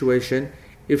this situation,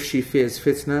 if she fears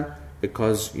fitna,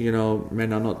 because,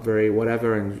 men are not very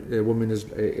whatever, and the woman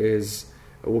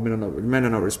men are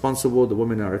not responsible, the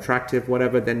women are attractive,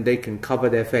 whatever, then they can cover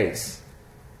their face.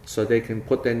 So they can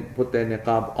put their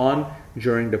niqab on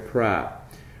during the prayer.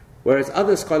 Whereas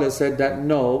other scholars said that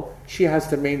no, she has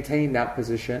to maintain that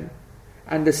position,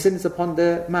 and the sin is upon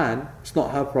the man, it's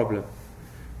not her problem.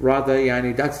 Rather,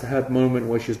 that's her moment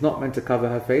where she's not meant to cover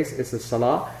her face, it's a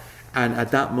salah, and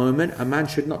at that moment, a man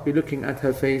should not be looking at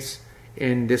her face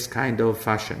in this kind of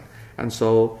fashion. And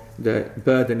so the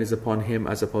burden is upon him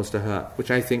as opposed to her,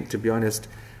 which I think, to be honest,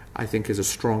 is a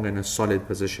strong and a solid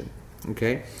position.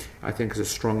 Okay? I think it's a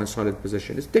strong and solid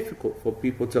position. It's difficult for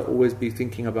people to always be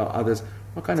thinking about others.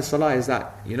 What kind of salah is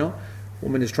that?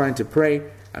 Woman is trying to pray,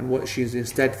 and what she's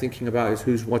instead thinking about is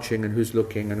who's watching and who's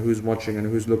looking and who's watching and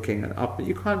who's looking and up.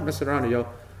 You can't mess around with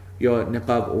your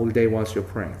niqab all day whilst you're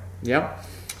praying. Yeah?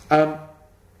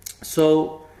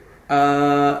 So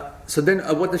then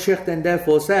what the Shaykh then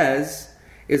therefore says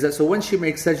is that so when she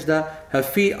makes sajda, her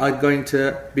feet are going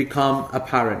to become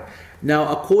apparent.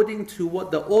 Now, according to what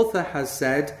the author has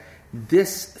said,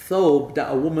 this thobe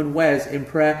that a woman wears in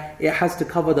prayer, it has to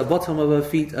cover the bottom of her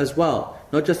feet as well.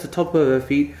 Not just the top of her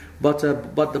feet, but the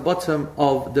bottom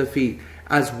of the feet,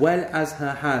 as well as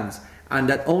her hands. And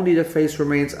that only the face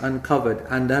remains uncovered.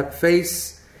 And that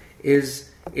face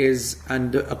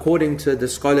and according to the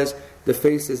scholars, the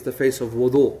face is the face of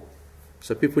wudu.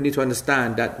 So people need to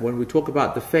understand that when we talk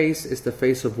about the face, it's the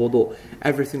face of wudu.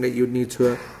 Everything that you need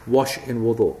to wash in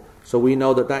wudu. So we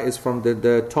know that is from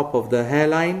the top of the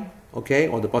hairline, okay,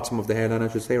 or the bottom of the hairline, I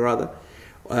should say rather,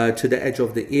 to the edge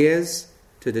of the ears,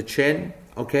 to the chin,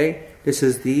 okay. This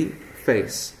is the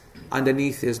face.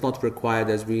 Underneath is not required,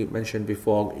 as we mentioned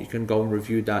before. You can go and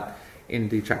review that in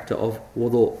the chapter of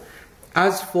wudu.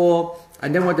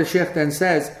 And then what the Shaykh then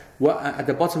says, at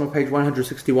the bottom of page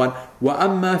 161,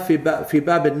 وَأَمَّا فِي بَابِ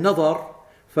النَّظَرِ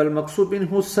فَالْمَقْصُودْ مِنْهُ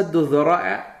سَدُّ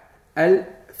الذَّرَائِعِ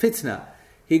الْفِتْنَةِ.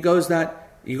 He goes that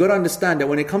you got to understand that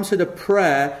when it comes to the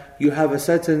prayer, you have a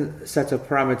certain set of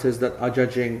parameters that are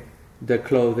judging the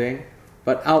clothing.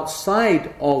 But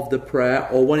outside of the prayer,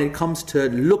 or when it comes to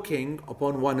looking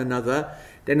upon one another,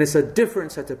 then it's a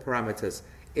different set of parameters.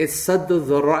 It's saddu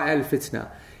dhara'i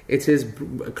al-fitna. It is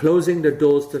closing the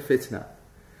doors to fitna.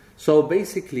 So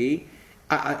basically,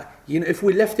 if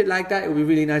we left it like that, it would be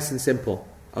really nice and simple.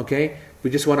 Okay,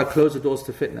 we just want to close the doors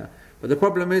to fitna. But the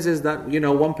problem is that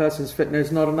one person's fitna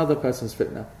is not another person's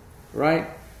fitna, right?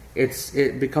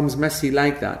 It becomes messy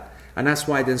like that. And that's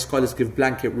why then scholars give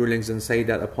blanket rulings and say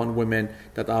that upon women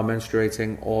that are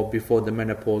menstruating or before the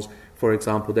menopause, for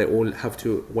example, they all have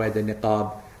to wear the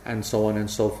niqab and so on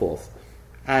and so forth.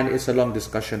 And it's a long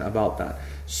discussion about that.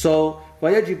 So,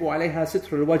 وَيَجِبُ عَلَيْهَا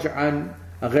سِتْرُ الْوَجْعِ عَنْ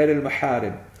غَيْرِ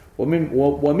الْمَحَارِمِ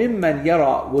وممن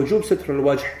يرى وجوب ستر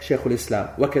الوجه شيخ الإسلام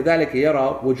وكذلك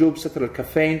يرى وجوب ستر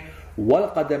الكفين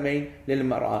والقدمين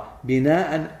للمرأة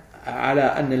بناء على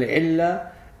أن العلة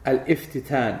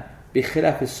الافتتان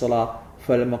بخلاف الصلاة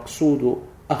فالمقصود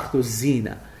أخذ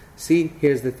الزينة. See,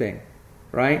 here's the thing,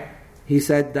 right? He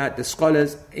said that the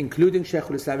scholars, including Shaykh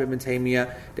al-Islam ibn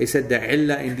Taymiyyah, they said the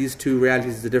illah in these two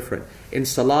realities is different. In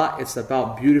salah, it's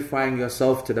about beautifying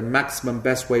yourself to the maximum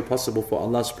best way possible for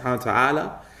Allah subhanahu wa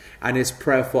ta'ala, and it's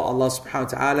prayer for Allah subhanahu wa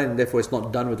ta'ala, and therefore it's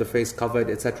not done with the face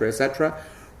covered, etc., etc.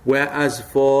 Whereas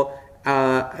for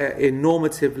in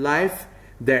normative life,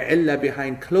 the illah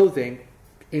behind clothing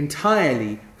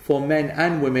entirely for men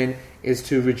and women is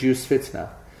to reduce fitna.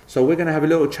 So we're going to have a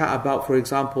little chat about, for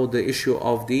example, the issue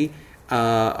of the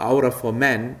awrah for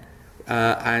men,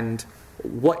 and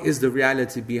what is the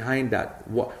reality behind that?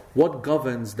 What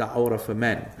governs the awrah for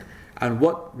men? And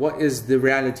what is the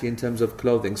reality in terms of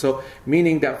clothing? So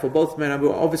meaning that for both men, and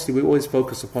obviously we always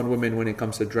focus upon women when it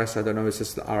comes to dress. I don't know, it's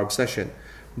just our obsession.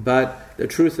 But the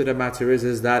truth of the matter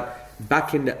is that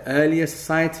back in the earlier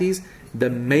societies, the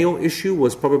male issue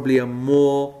was probably a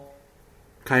more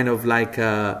kind of like,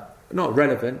 not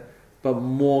relevant, but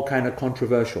more kind of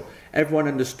controversial. Everyone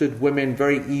understood women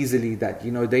very easily that,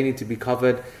 they need to be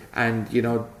covered and,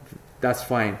 that's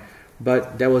fine.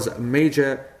 But there was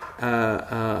major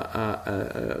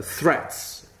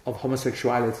threats of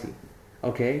homosexuality,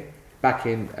 okay? Back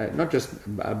in, not just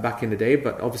back in the day,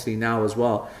 but obviously now as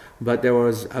well. But there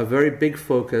was a very big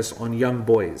focus on young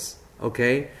boys,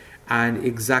 okay? And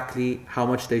exactly how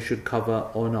much they should cover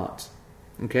or not,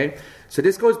 okay? So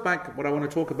this goes back, what I want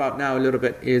to talk about now a little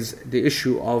bit is the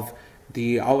issue of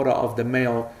the awrah of the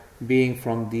male being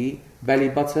from the belly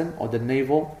button or the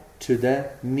navel to the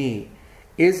knee.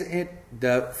 Is it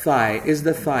the thigh? Is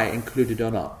the thigh included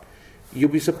or not? You'll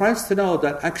be surprised to know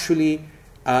that actually,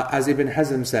 as Ibn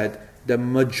Hazm said, the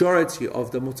majority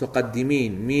of the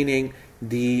mutaqaddimin, meaning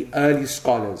the early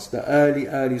scholars, the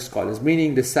early scholars,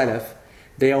 meaning the Salaf,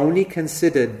 they only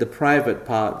considered the private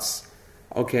parts,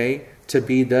 okay, to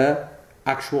be the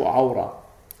actual awrah.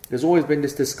 There's always been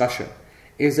this discussion.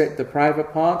 Is it the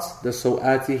private parts, the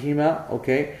su'atihima,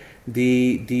 okay,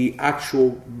 the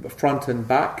actual front and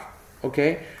back,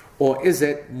 okay, or is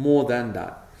it more than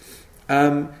that?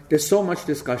 There's so much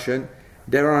discussion.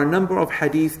 There are a number of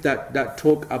hadith that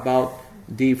talk about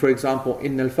for example,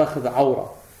 in al-fakhd awrah.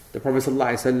 The Prophet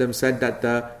ﷺ said that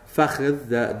the fakhd,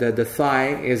 the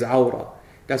thigh is awrah.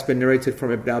 That's been narrated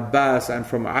from Ibn Abbas and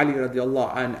from Ali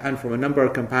radiallahu anh, and from a number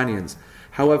of companions.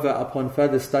 However, upon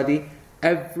further study,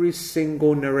 every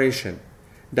single narration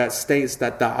that states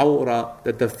that the awrah,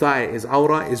 that the thigh is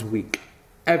awrah, is weak.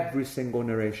 Every single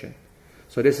narration.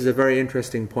 So this is a very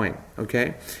interesting point.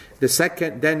 Okay, the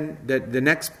second, then the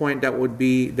next point that would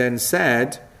be then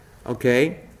said,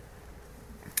 okay,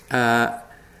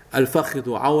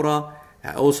 al-fakhdu awrah,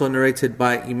 also narrated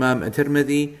by Imam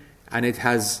at-Tirmidhi, and it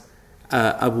has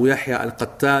Abu Yahya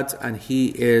al-Qattat, and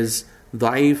he is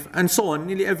da'if, and so on.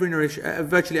 Nearly every narration,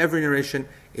 virtually every narration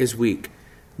is weak.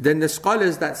 Then the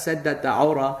scholars that said that the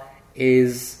awrah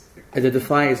is, that the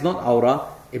thigh is not awrah,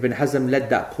 Ibn Hazm led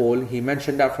that call. He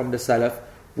mentioned that from the Salaf.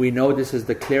 We know this is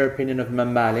the clear opinion of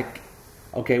Imam Malik.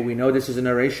 Okay, we know this is a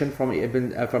narration from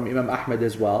Imam Ahmad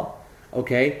as well.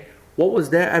 Okay, what was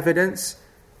their evidence?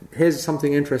 Here's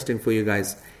something interesting for you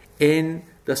guys. In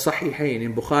the Sahihain,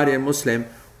 in Bukhari and Muslim,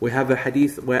 we have a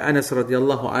hadith where Anas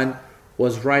radiallahu anh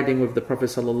was riding with the Prophet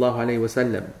sallallahu alaihi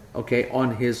wasallam, okay,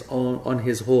 on his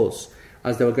horse,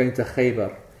 as they were going to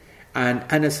Khaybar. And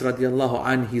Anas radiallahu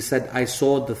anh, he said, I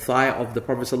saw the thigh of the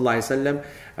Prophet sallallahu alaihi wasallam,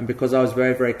 and because I was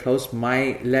very, very close,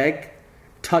 my leg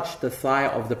touched the thigh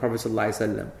of the Prophet sallallahu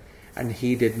alaihi wasallam, and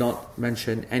he did not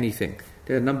mention anything.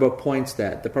 There are a number of points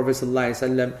there. The Prophet sallallahu alaihi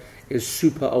wasallam is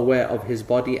super aware of his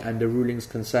body and the rulings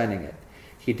concerning it.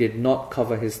 He did not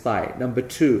cover his thigh. Number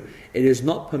two, it is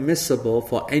not permissible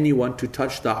for anyone to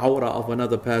touch the awrah of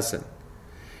another person.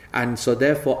 And so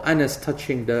therefore Anas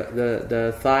touching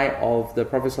the thigh of the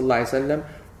Prophet ﷺ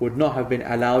would not have been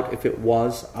allowed if it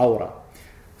was awrah.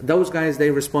 Those guys,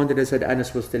 they responded and said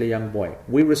Anas was still a young boy.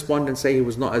 We respond and say he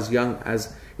was not as young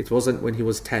as, it wasn't when he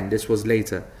was 10, this was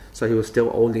later. So he was still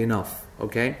old enough,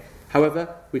 okay?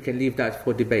 However, we can leave that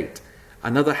for debate.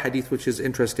 Another hadith which is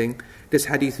interesting, this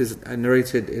hadith is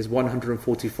narrated is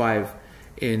 145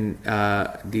 in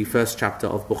the first chapter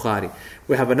of Bukhari.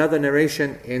 We have another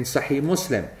narration in Sahih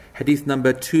Muslim, hadith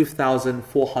number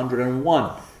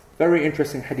 2401. Very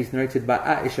interesting hadith narrated by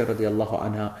Aisha radiallahu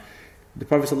anha. The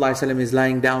Prophet ﷺ is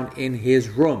lying down in his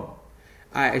room.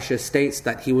 Aisha states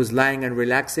that he was lying and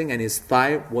relaxing and his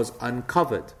thigh was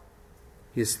uncovered.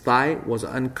 His thigh was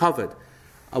uncovered.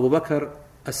 Abu Bakr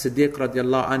as-Siddiq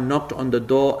radiallahu anhu knocked on the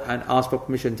door and asked for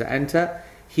permission to enter.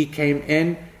 He came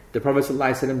in. The Prophet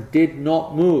ﷺ did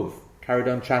not move, carried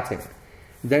on chatting.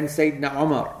 Then Sayyidina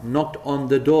Umar knocked on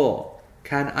the door.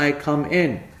 Can I come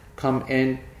in? Come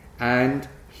in. And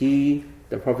the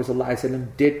Prophet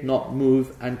ﷺ did not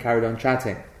move and carried on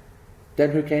chatting.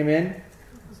 Then who came in?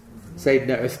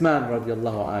 Sayyidina Uthman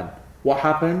radiallahu anhu. What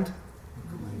happened?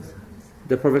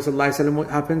 The Prophet ﷺ, what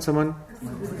happened?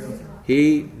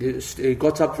 He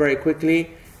got up very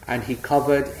quickly and he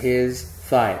covered his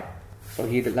thigh. So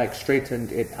he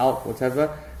straightened it out,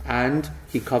 whatever, and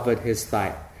he covered his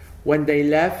thigh. When they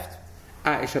left,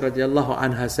 Aisha radiallahu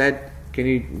anha said, can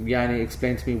you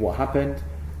explain to me what happened?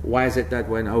 Why is it that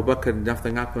when Abu Bakr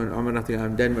nothing happened, Umar nothing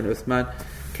happened, then when Uthman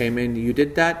came in, you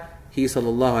did that? He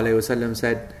sallallahu alayhi wasallam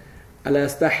said, Ala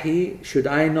astahi, should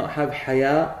I not have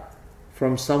haya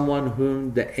from someone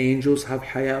whom the angels have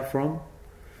haya from?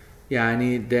 The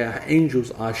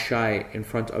angels are shy in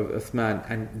front of Uthman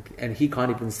and he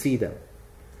can't even see them.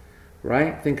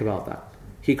 Right? Think about that.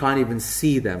 He can't even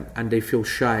see them and they feel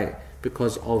shy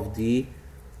because of the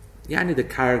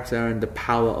character and the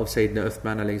power of Sayyidina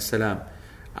Uthman alayhi salam.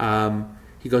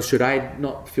 He goes, should I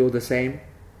not feel the same?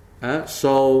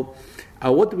 So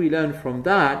what do we learn from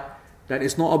that? That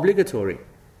it's not obligatory,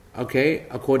 okay,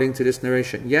 according to this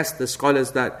narration. Yes, the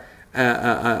scholars that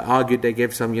argued, they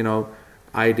gave some,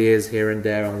 ideas here and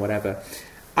there and whatever.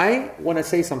 I want to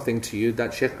say something to you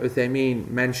that Sheikh Uthaymeen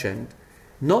mentioned.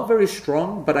 Not very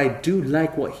strong, but I do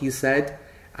like what he said.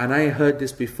 And I heard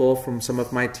this before from some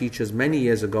of my teachers many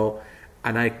years ago.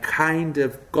 And I kind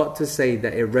of got to say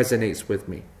that it resonates with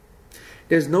me.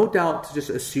 There's no doubt to just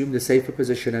assume the safer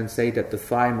position and say that the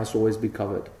thigh must always be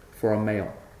covered for a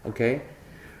male. Okay?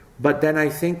 But then I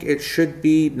think it should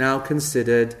be now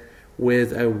considered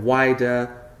with a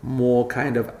wider, more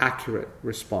kind of accurate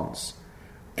response.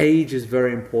 Age is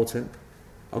very important.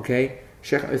 Okay?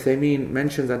 Sheikh Uthaymeen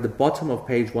mentions at the bottom of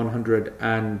page 100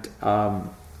 and, not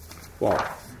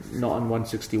on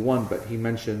 161, but he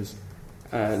mentions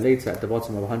later at the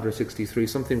bottom of 163,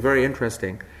 something very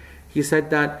interesting. He said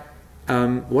that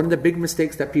one of the big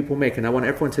mistakes that people make, and I want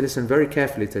everyone to listen very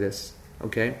carefully to this,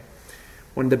 okay?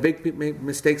 One of the big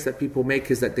mistakes that people make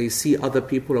is that they see other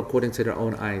people according to their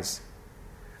own eyes.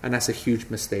 And that's a huge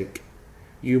mistake.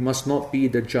 You must not be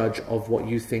the judge of what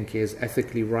you think is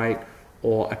ethically right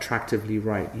or attractively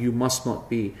right. You must not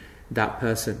be that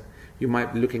person. You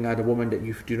might be looking at a woman that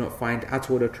you do not find at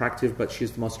all attractive, but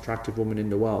she's the most attractive woman in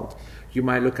the world. You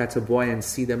might look at a boy and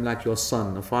see them like your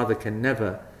son. A father can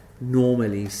never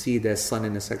normally see their son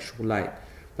in a sexual light.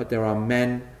 But there are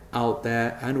men out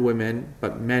there and women,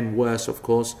 but men worse of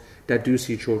course, that do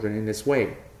see children in this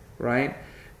way, right?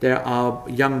 There are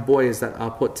young boys that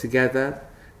are put together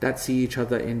that see each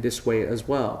other in this way as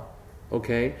well,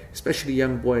 okay? Especially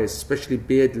young boys, especially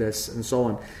beardless and so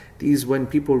on. These, when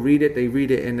people read it, they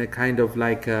read it in a kind of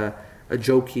like a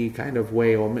jokey kind of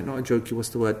way, or not a jokey, what's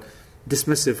the word?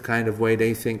 Dismissive kind of way.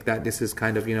 They think that this is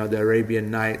kind of, the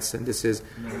Arabian Nights, and this is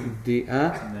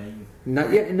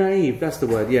naive, that's the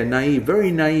word, naive,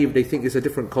 very naive. They think it's a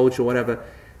different culture, whatever.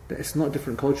 It's not a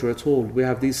different culture at all. We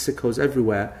have these sickos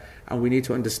everywhere, and we need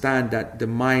to understand that the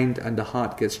mind and the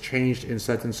heart gets changed in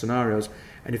certain scenarios.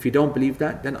 And if you don't believe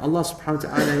that, then Allah subhanahu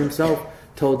wa ta'ala himself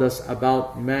told us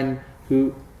about men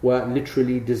who were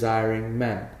literally desiring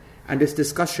men. And this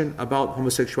discussion about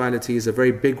homosexuality is a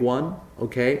very big one,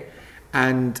 okay?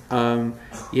 And,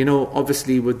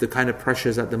 obviously with the kind of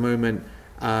pressures at the moment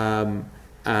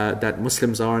that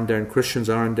Muslims are under and Christians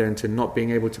are under into not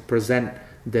being able to present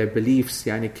their beliefs,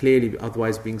 clearly,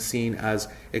 otherwise being seen as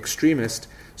extremist.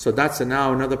 So that's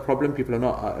now another problem. People are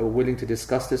not willing to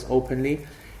discuss this openly.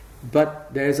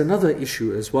 But there is another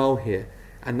issue as well here.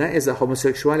 And that is that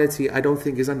homosexuality, I don't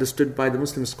think, is understood by the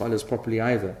Muslim scholars properly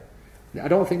either. I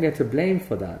don't think they're to blame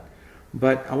for that.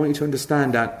 But I want you to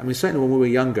understand that, certainly when we were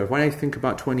younger, when I think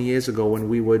about 20 years ago when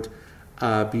we would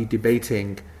be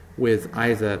debating with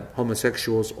either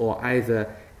homosexuals or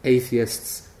either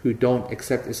atheists who don't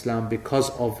accept Islam because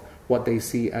of what they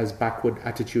see as backward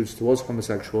attitudes towards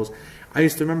homosexuals, I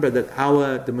used to remember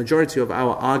that the majority of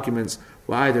our arguments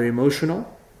were either emotional,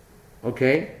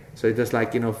 okay, So it's just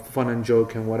like, fun and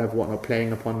joke and whatnot,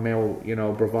 playing upon male,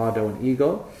 bravado and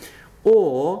ego.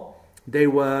 Or they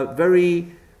were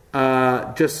very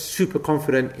just super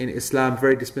confident in Islam,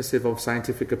 very dismissive of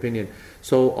scientific opinion.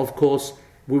 So, of course,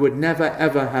 we would never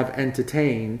ever have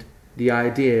entertained the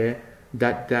idea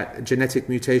that genetic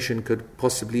mutation could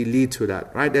possibly lead to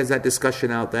that, right? There's that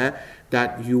discussion out there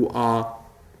that you are...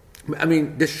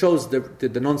 this shows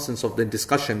the nonsense of the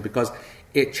discussion, because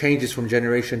it changes from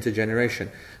generation to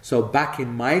generation. So back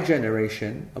in my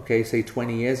generation, okay, say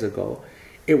 20 years ago,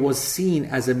 it was seen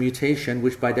as a mutation,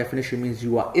 which by definition means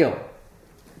you are ill.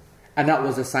 And that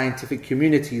was the scientific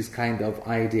community's kind of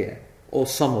idea, or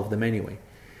some of them anyway.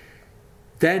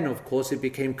 Then, of course, it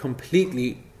became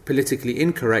completely politically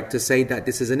incorrect to say that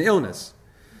this is an illness.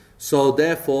 So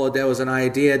therefore, there was an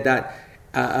idea that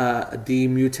the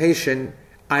mutation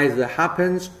either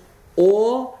happens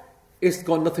or it's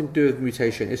got nothing to do with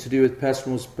mutation. It's to do with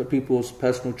people's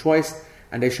personal choice,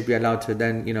 and they should be allowed to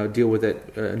then, deal with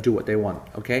it and do what they want.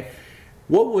 Okay?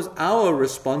 What was our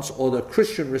response, or the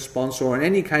Christian response, or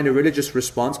any kind of religious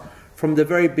response? From the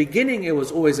very beginning, it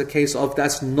was always a case of,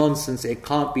 that's nonsense. It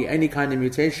can't be any kind of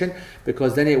mutation,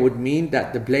 because then it would mean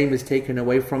that the blame is taken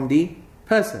away from the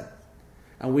person.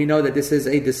 And we know that this is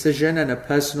a decision and a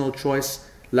personal choice,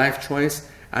 life choice,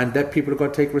 and that people have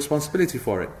got to take responsibility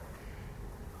for it.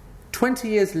 20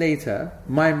 years later,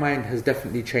 my mind has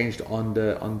definitely changed on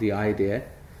the idea.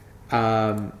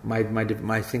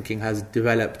 My thinking has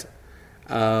developed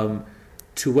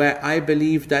to where I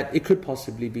believe that it could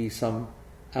possibly be some,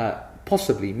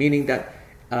 meaning that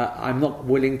I'm not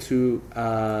willing to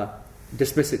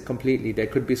dismiss it completely. There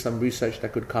could be some research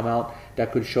that could come out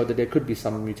that could show that there could be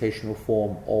some mutational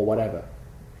form or whatever.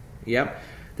 Yeah.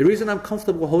 The reason I'm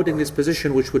comfortable holding this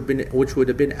position, which would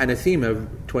have been anathema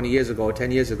 20 years ago or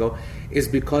 10 years ago, is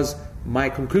because my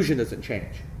conclusion doesn't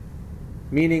change.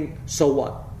 Meaning, so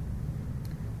what?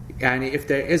 And if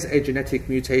there is a genetic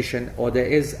mutation or there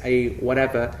is a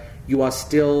whatever, you are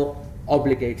still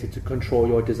obligated to control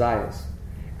your desires.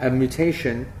 A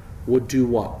mutation would do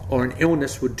what? Or an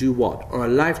illness would do what? Or a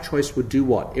life choice would do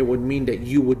what? It would mean that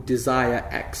you would desire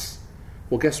X.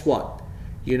 Well, guess what?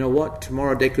 You know what?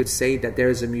 Tomorrow they could say that there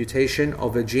is a mutation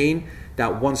of a gene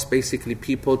that wants basically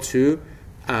people to,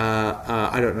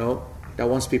 that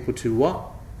wants people to what?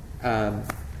 Well,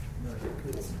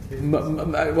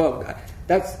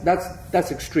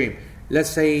 that's extreme. Let's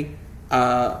say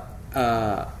have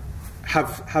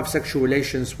sexual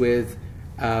relations with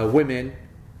women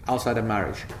outside of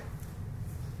marriage.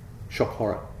 Shock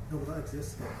horror. No, that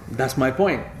exists. That's my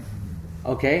point.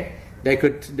 Okay? They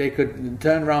could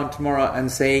turn around tomorrow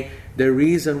and say the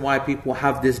reason why people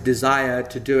have this desire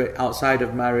to do it outside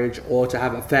of marriage or to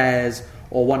have affairs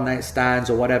or one-night stands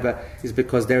or whatever is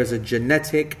because there is a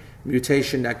genetic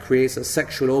mutation that creates a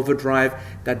sexual overdrive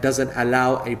that doesn't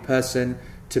allow a person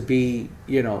to be,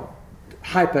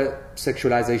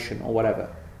 hypersexualization or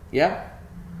whatever. Yeah?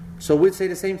 So we'd say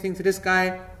the same thing to this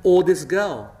guy or this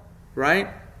girl, right?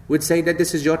 Would say that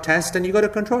this is your test and you got to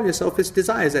control yourself. It's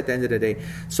desires at the end of the day.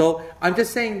 So I'm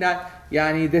just saying that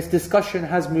this discussion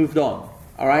has moved on.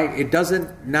 All right, it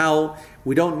doesn't now.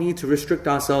 We don't need to restrict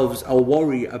ourselves or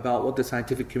worry about what the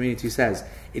scientific community says.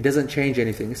 It doesn't change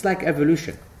anything. It's like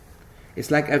evolution.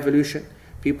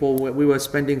 People, we were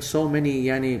spending so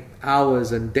many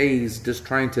hours and days just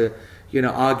trying to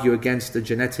argue against the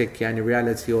genetic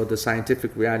reality or the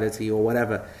scientific reality or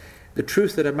whatever. The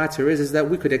truth of the matter is that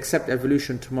we could accept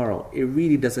evolution tomorrow. It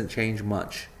really doesn't change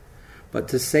much. But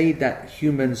to say that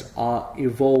humans are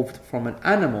evolved from an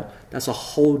animal, that's a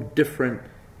whole different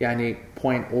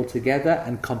point altogether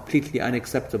and completely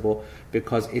unacceptable,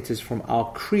 because it is from our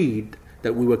creed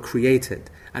that we were created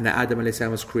and that Adam a.s.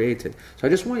 was created. So I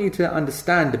just want you to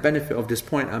understand the benefit of this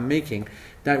point I'm making,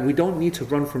 that we don't need to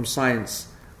run from science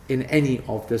in any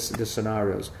of the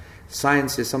scenarios.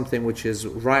 Science is something which is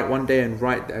right one day and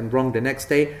right and wrong the next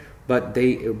day, but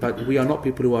we are not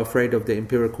people who are afraid of the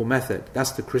empirical method.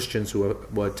 That's the Christians who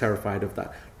were terrified of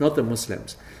that, not the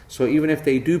Muslims. So even if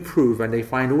they do prove and they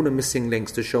find all the missing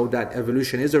links to show that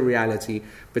evolution is a reality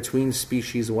between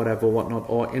species, whatever, whatnot,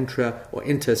 or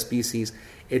interspecies,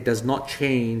 it does not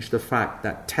change the fact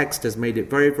that text has made it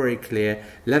very, very clear,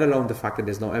 let alone the fact that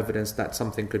there's no evidence that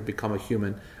something could become a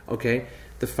human. Okay?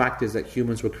 The fact is that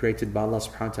humans were created by Allah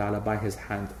subhanahu wa ta'ala by His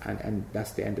hand, and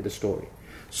that's the end of the story.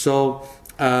 So,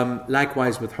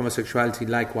 likewise with homosexuality,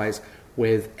 likewise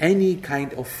with any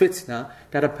kind of fitna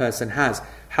that a person has.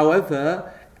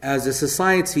 However, as a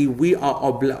society, we are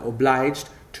obliged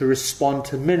to respond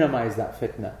to minimize that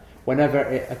fitna whenever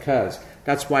it occurs.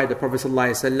 That's why the Prophet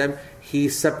ﷺ, he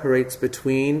separates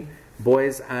between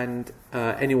boys and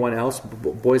anyone else,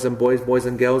 boys and boys, boys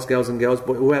and girls, girls and girls,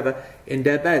 whoever, in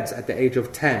their beds at the age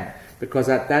of 10. Because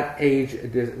at that age,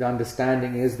 the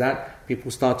understanding is that people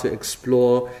start to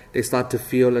explore, they start to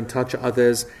feel and touch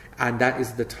others, and that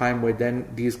is the time where then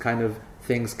these kind of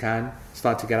things can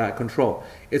start to get out of control.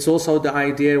 It's also the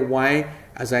idea why,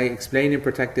 as I explained in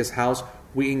Protect This House,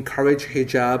 we encourage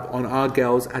hijab on our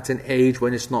girls at an age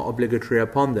when it's not obligatory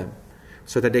upon them,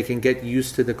 so that they can get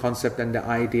used to the concept and the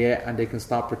idea, and they can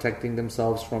start protecting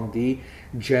themselves from the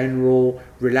general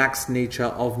relaxed nature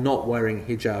of not wearing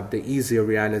hijab, the easier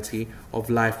reality of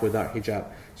life without hijab.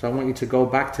 So I want you to go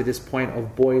back to this point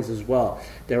of boys as well.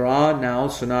 There are now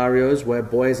scenarios where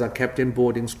boys are kept in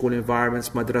boarding school environments,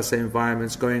 madrasa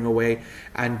environments, going away,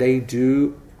 and they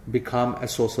do become a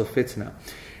source of fitna.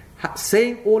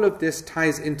 Saying all of this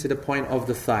ties into the point of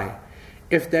the thigh.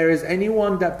 If there is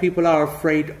anyone that people are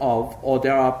afraid of, or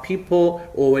there are people,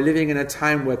 or we're living in a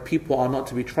time where people are not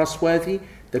to be trustworthy,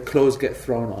 the clothes get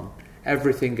thrown on.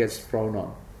 Everything gets thrown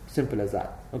on. Simple as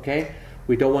that. Okay?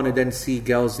 We don't want to then see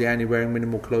girls wearing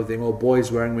minimal clothing, or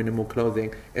boys wearing minimal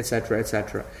clothing, etc.,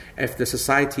 etc. If the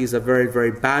society is a very,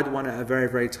 very bad one at a very,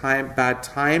 very bad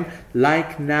time,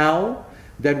 like now,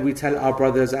 then we tell our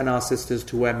brothers and our sisters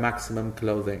to wear maximum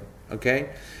clothing.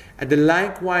 Okay? And then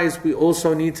likewise, we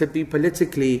also need to be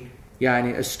politically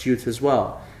astute as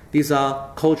well. These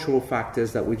are cultural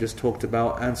factors that we just talked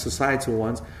about and societal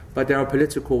ones, but there are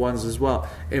political ones as well.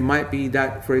 It might be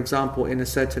that, for example, in a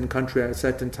certain country at a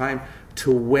certain time,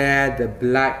 to wear the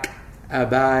black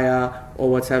abaya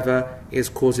or whatever is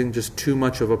causing just too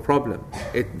much of a problem.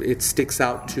 It sticks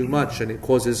out too much and it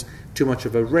causes too much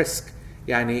of a risk,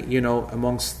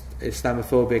 amongst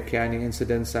Islamophobic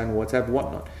incidents and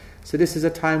whatnot. So this is a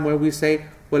time where we say,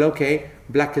 well, okay,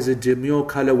 black is a demure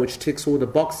color which ticks all the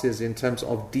boxes in terms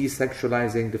of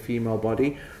desexualizing the female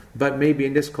body, but maybe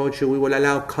in this culture we will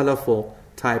allow colorful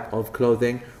type of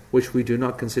clothing which we do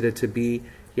not consider to be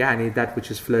that which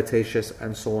is flirtatious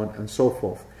and so on and so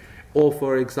forth. Or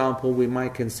for example, we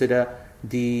might consider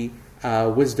the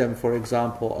wisdom, for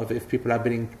example, of if people are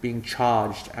being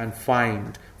charged and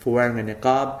fined for wearing a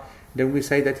niqab, then we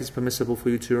say that it's permissible for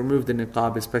you to remove the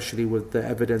niqab, especially with the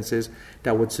evidences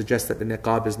that would suggest that the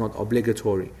niqab is not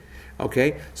obligatory.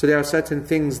 Okay? So there are certain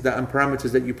things and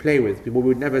parameters that you play with. People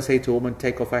would never say to a woman,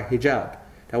 take off her hijab.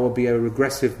 That would be a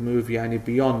regressive move,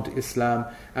 beyond Islam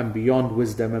and beyond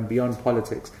wisdom and beyond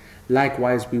politics.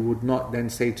 Likewise, we would not then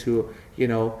say to,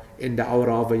 in the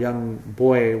aura of a young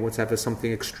boy, whatever,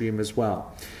 something extreme as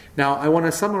well. Now, I want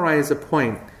to summarize a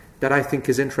point that I think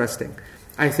is interesting.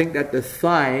 I think that the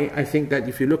thigh,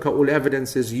 if you look at all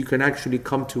evidences, you can actually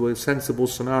come to a sensible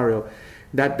scenario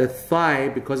that the thigh,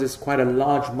 because it's quite a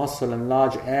large muscle and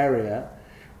large area,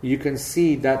 you can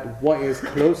see that what is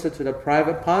closer to the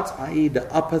private parts, i.e.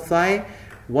 the upper thigh,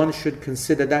 one should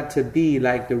consider that to be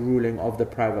like the ruling of the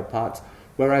private parts.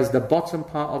 Whereas the bottom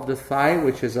part of the thigh,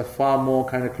 which is a far more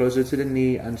kind of closer to the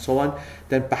knee and so on,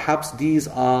 then perhaps this is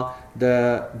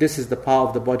the part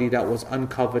of the body that was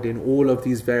uncovered in all of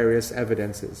these various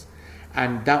evidences.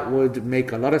 And that would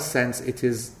make a lot of sense. It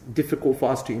is difficult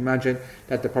for us to imagine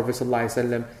that the Prophet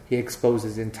ﷺ, he exposed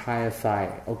his entire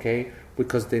thigh, okay?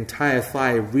 Because the entire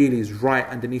thigh really is right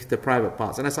underneath the private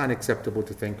parts, and that's unacceptable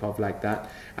to think of like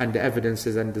that. And the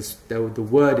evidences and the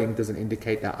wording doesn't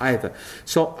indicate that either.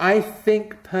 So I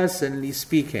think, personally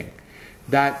speaking,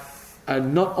 that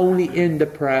not only in the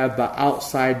prayer but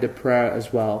outside the prayer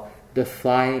as well, the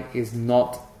thigh is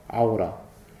not awrah.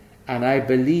 And I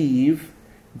believe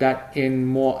that in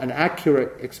more an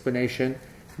accurate explanation,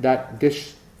 that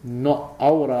this not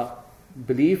awrah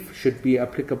belief should be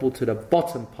applicable to the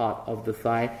bottom part of the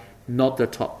thigh, not the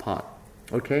top part.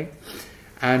 Okay?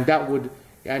 And that would,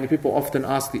 and people often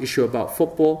ask the issue about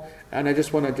football, and I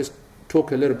just want to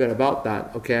talk a little bit about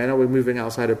that. Okay, I know we're moving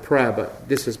outside of prayer, but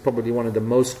this is probably one of the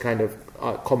most kind of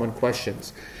common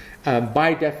questions.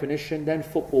 By definition, then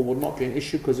football would not be an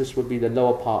issue because this would be the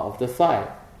lower part of the thigh.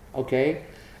 Okay?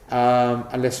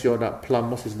 Unless you're that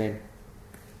plum, what's his name?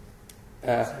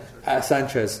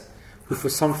 Sanchez. Who for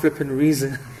some flipping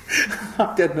reason,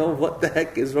 I don't know what the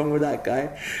heck is wrong with that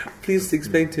guy. Please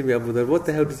explain to me, Abu Dhar, what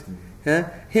the hell does...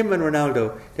 Him and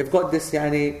Ronaldo, they've got this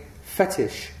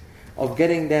fetish of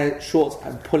getting their shorts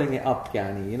and pulling it up,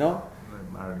 Maradona,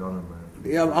 man.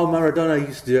 Yeah, Maradona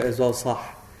used to do it as well, sah.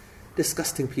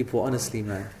 Disgusting people, honestly,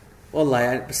 man.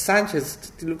 Wallahi,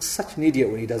 Sanchez looks such an idiot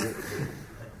when he does it.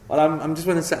 Well, I'm just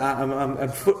going to say, I'm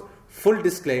full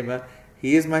disclaimer,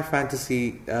 he is my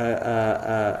fantasy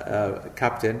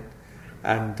captain,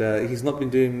 and he's not been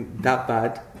doing that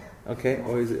bad, okay?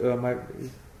 Or is it?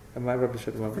 Am I rubbish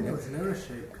at the I think it moment? was an error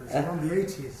shape because around the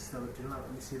 80s, they were doing that.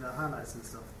 When you see the highlights and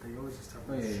stuff, they always just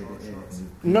have these short shorts.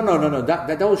 No.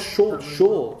 That was short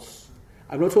shorts.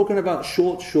 I'm not talking about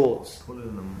short shorts.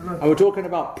 Pulling them. I was talking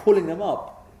about pulling them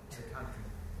up.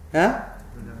 Huh?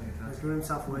 Like doing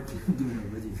himself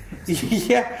wedgie.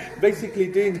 Yeah, basically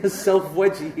doing a self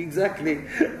wedgie. Exactly.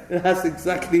 That's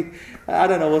exactly. I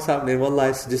don't know what's happening. Wallah,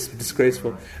 it's just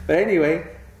disgraceful. But anyway,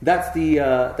 that's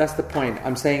the point.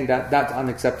 I'm saying that that's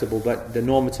unacceptable, but the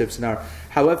normative scenario.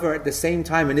 However, at the same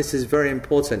time, and this is very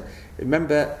important,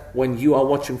 remember when you are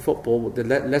watching football, the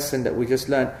lesson that we just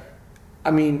learned. I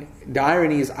mean, the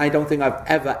irony is, I don't think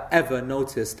I've ever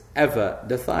noticed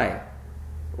the thigh,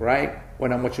 right?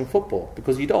 When I'm watching football,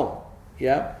 because you don't,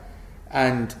 yeah.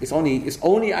 And it's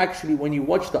only actually when you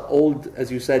watch the old,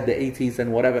 as you said, the 80s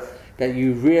and whatever, that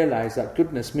you realize that,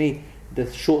 goodness me,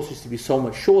 the shorts used to be so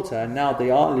much shorter, and now they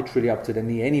are literally up to the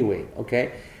knee anyway.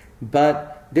 Okay,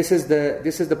 but this is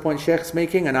the point Sheikh's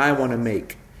making, and I want to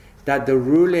make that the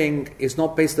ruling is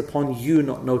not based upon you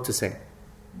not noticing,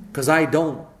 because I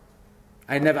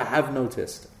never have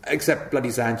noticed, except bloody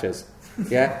Sanchez,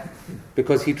 yeah,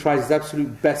 because he tries his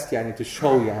absolute best, yani, to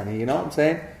show, yani, you know what I'm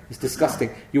saying? It's disgusting.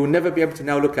 You will never be able to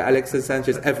now look at Alexis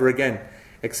Sanchez ever again,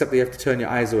 except that you have to turn your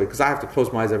eyes away, because I have to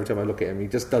close my eyes every time I look at him. He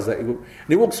just does that. And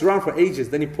he walks around for ages,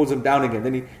 then he pulls them down again,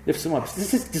 then he lifts them up.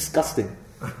 This is disgusting,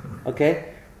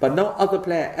 okay? But no other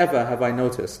player ever have I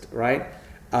noticed, right?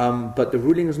 But the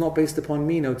ruling is not based upon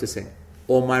me noticing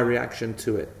or my reaction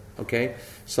to it, okay?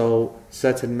 So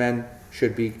certain men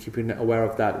should be keeping aware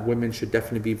of that. Women should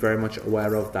definitely be very much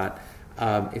aware of that.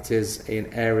 It is an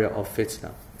area of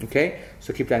fitna. Okay,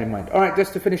 so keep that in mind. All right,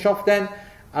 just to finish off then,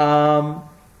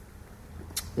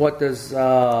 what does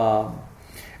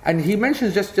and he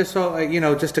mentions just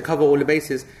so just to cover all the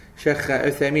bases, Sheikh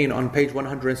Uthaymeen on page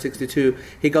 162,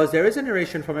 he goes, there is a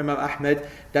narration from Imam Ahmed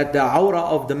that the awrah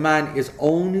of the man is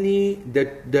only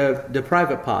the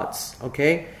private parts,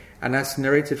 okay, and that's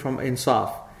narrated from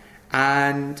Insaf,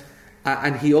 and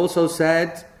he also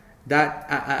said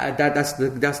that that's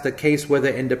the case whether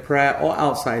in the prayer or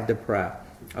outside the prayer.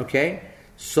 Okay,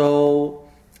 so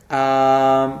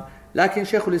lakin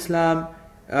Shaykh al-Islam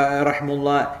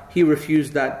rahimahullah, he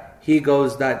refused that. He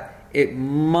goes that it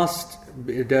must,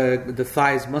 the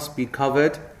thighs must be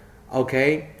covered,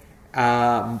 okay,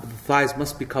 the thighs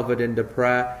must be covered in the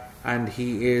prayer, and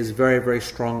he is very, very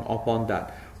strong upon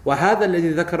that. وهذا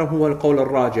الذي ذكره هو القول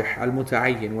الراجح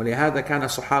المتعين، ولهذا كان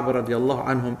الصحابة رضي الله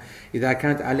عنهم إذا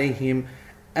كانت عليهم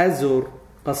أزر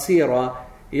قصيرة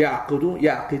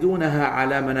يعقدونها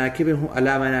على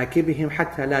مناكبهم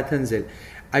حتى لا تنزل.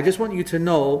 I just want you to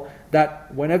know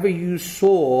that whenever you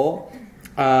saw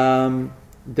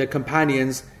the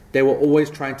companions, they were always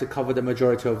trying to cover the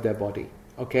majority of their body.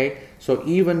 Okay, so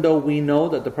even though we know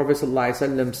that the Prophet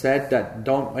ﷺ said that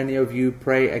don't any of you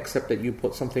pray except that you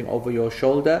put something over your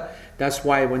shoulder, that's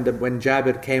why when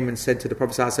Jabir came and said to the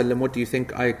Prophet ﷺ, what do you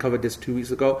think, I covered this 2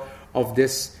 weeks ago, of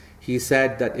this, he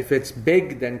said that if it's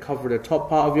big, then cover the top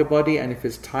part of your body, and if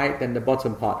it's tight, then the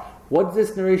bottom part. What does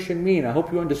this narration mean? I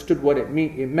hope you understood what it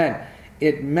meant.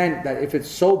 It meant that if it's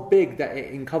so big that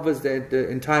it covers the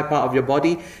entire part of your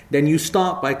body, then you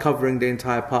start by covering the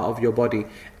entire part of your body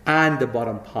and the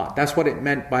bottom part. That's what it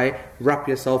meant by wrap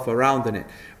yourself around in it.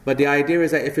 But the idea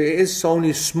is that if it is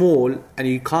only small and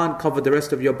you can't cover the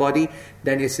rest of your body,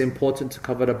 then it's important to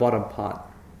cover the bottom part.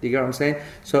 Do you get what I'm saying?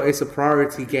 So it's a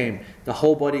priority game. The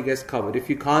whole body gets covered. If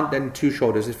you can't, then 2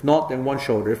 shoulders. If not, then 1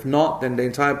 shoulder. If not, then the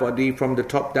entire body from the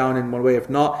top down in one way. If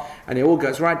not, and it all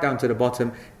goes right down to the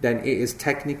bottom, then it is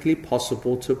technically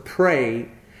possible to pray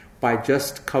by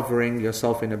just covering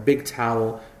yourself in a big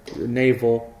towel,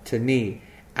 navel to knee.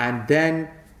 And then,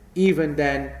 even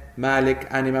then, Malik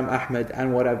and Imam Ahmed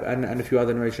and whatever, and a few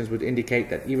other narrations would indicate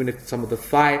that even if some of the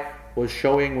thigh was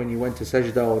showing when you went to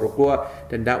sajda or ruku',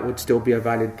 then that would still be a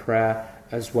valid prayer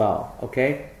as well.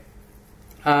 Okay?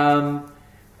 And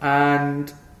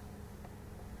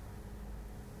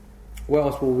what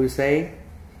else will we say?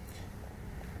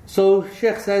 So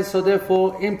Sheikh says, so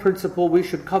therefore, in principle, we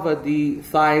should cover the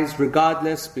thighs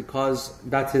regardless, because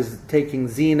that is taking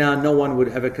zina. No one would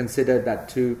ever consider that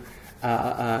to,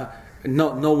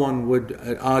 no one would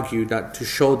argue that to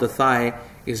show the thigh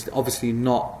is obviously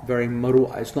not very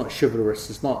maru'a, it's not chivalrous,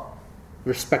 it's not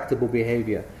respectable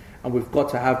behavior. And we've got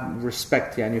to have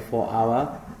respect, yani, for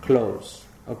our clothes,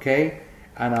 okay,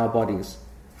 and our bodies.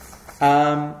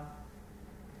 And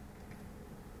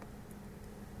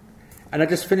I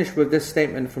just finished with this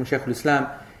statement from Shaykh al-Islam.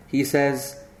 He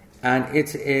says, and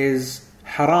it is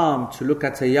haram to look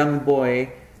at a young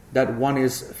boy that one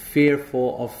is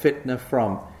fearful of fitna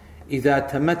from. إذا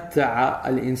تمتع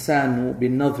الإنسان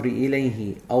بالنظر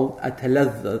إليه أو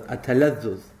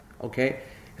التلذذ, okay,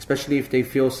 especially if they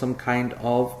feel some kind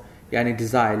of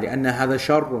desire, لأن هذا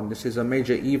شر, this is a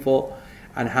major evil,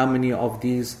 and how many of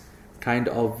these kind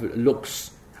of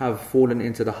looks have fallen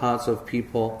into the hearts of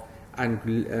people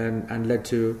and led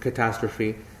to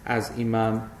catastrophe, as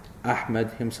Imam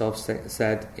Ahmad himself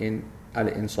said in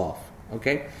Al-Insaf.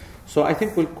 Okay, so I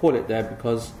think we'll call it there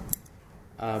because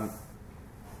that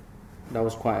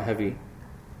was quite heavy,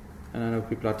 and I know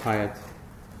people are tired.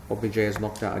 OBJ has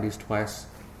knocked out at least twice.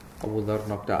 Abu Dhar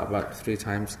knocked out about 3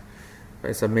 times.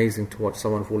 But it's amazing to watch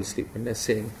someone fall asleep when they're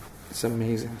sitting. It's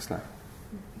amazing. It's like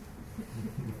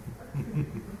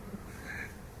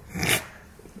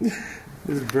this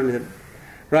is brilliant.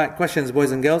 Right, questions,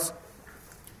 boys and girls?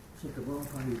 So the one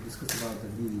time we discussed about the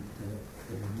need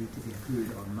to include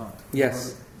or not.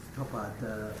 Yes. Top part,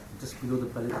 just below the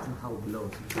belly button, how below?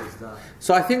 Because that.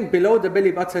 So I think below the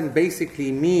belly button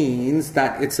basically means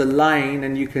that it's a line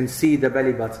and you can see the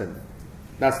belly button.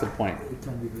 That's the point. It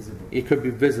can be visible. It could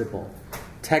be visible.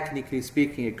 Technically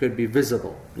speaking, it could be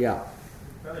visible. Yeah.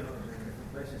 Belly button in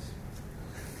different places.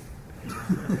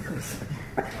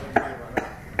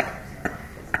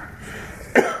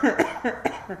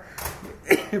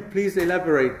 Please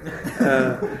elaborate,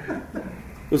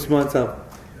 Usman Sahab.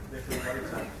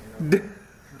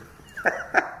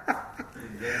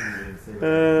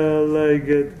 Oh my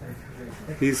God.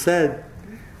 He said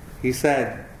a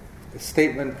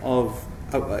statement of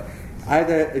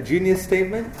either a genius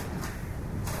statement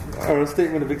or a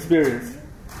statement of experience.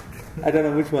 I don't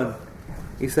know which one.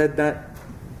 He said that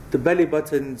the belly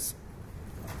buttons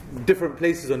different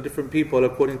places on different people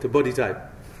according to body type.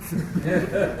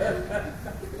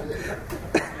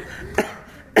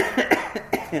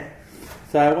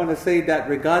 So I want to say that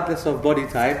regardless of body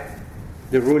type,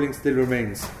 the ruling still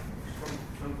remains.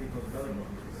 Some people's belly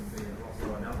buttons can be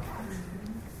also an outcome.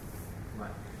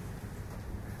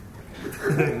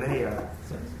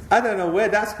 I don't know where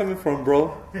that's coming from,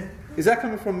 bro. Is that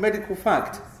coming from medical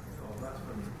fact? Oh, that's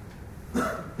from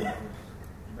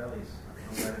bellies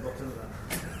and where the buttons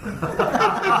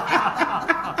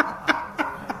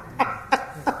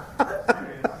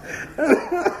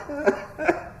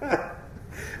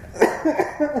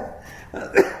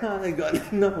I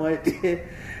got no idea.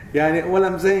 Yeah, what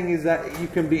I'm saying is that you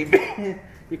can be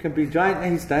giant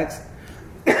haystacks.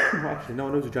 Actually, no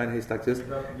one knows what giant haystacks is.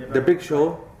 The Big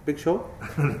Show. Big Show?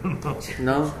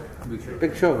 No?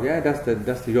 Big Show, yeah, that's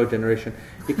the your generation.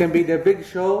 You can be the Big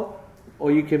Show,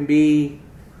 or you can be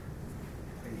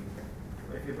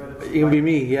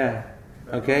me, yeah.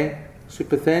 Okay?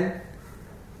 Super thin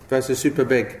versus super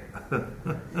big.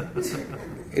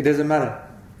 It doesn't matter.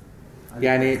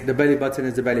 Yani, the belly button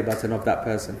is the belly button of that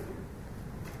person.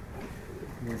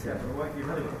 Yeah, but what if your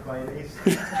belly button by your knees?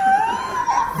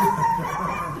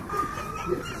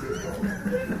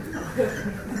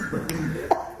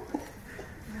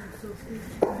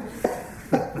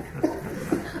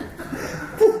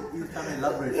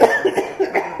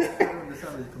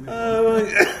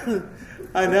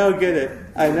 I now get it.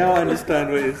 I now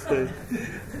understand what he's saying.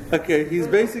 Okay, he's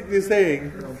basically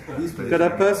saying that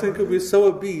a person could be so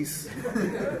obese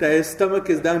that his stomach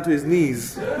is down to his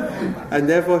knees, and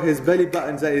therefore his belly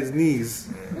button's at his knees.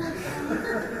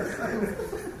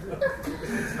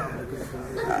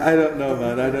 I don't know,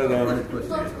 man. I don't know.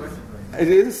 It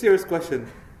is a serious question.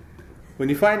 When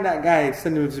you find that guy,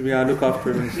 send him to me. I'll look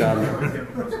after him, inshallah.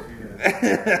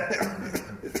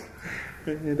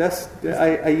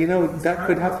 That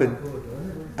could happen.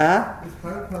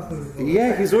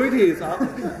 Yeah, his aura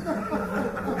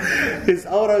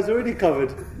is already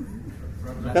covered.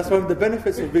 That's one of the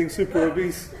benefits of being super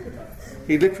obese.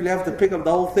 He literally have to pick up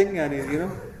the whole thing and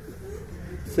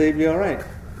so he'll be alright.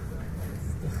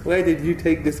 Where did you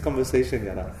take this conversation,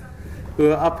 Yara? We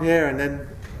were up here and then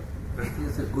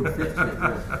It's a good fit.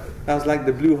 that was like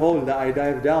the blue hole that I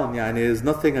dived down, and there's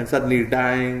nothing and suddenly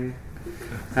dying.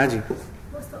 Haji.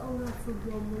 What's the aura for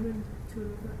one woman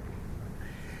to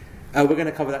We're going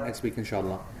to cover that next week,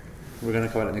 inshallah. We're going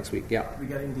to cover that next week, yeah.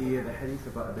 Regarding the hadith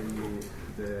about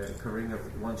the covering of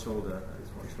one shoulder,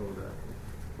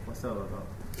 what's that all about?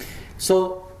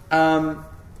 So,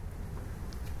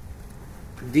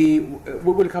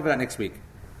 we'll cover that next week.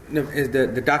 No,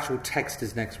 the actual text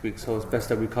is next week, so it's best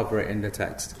that we cover it in the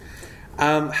text.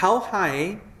 How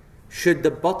high should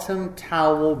the bottom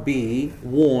towel be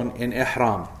worn in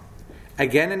ihram?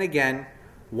 Again and again,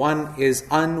 one is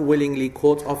unwillingly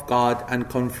caught off guard and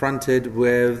confronted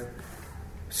with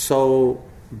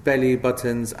belly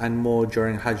buttons and more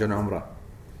during Hajj and Umrah.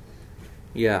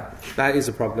 Yeah, that is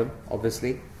a problem,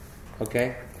 obviously.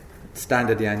 Okay?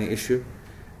 standard issue.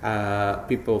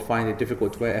 People find it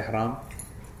difficult to wear ihram.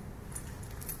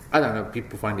 I don't know,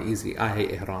 people find it easy. I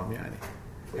hate ihram.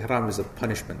 Ihram is a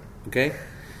punishment. Okay?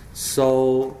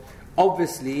 So,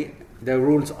 obviously, the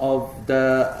rules of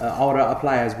the awrah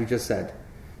apply as we just said.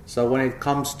 So when it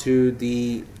comes to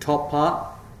the top part,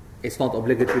 it's not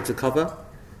obligatory to cover.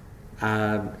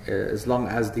 As long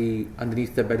as the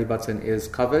underneath the belly button is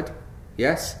covered,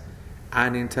 yes.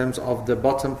 And in terms of the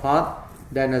bottom part,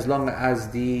 then as long as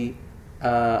the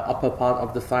upper part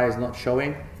of the thigh is not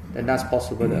showing, then that's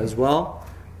possible as well.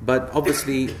 But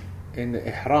obviously in the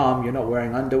ihram you're not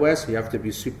wearing underwear, so you have to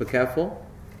be super careful.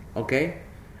 Okay?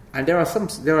 And there are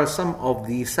some of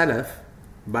the Salaf,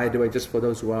 by the way, just for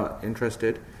those who are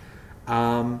interested,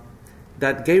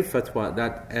 that gave fatwa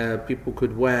that people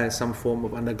could wear some form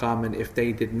of undergarment if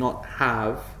they did not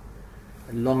have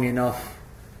long enough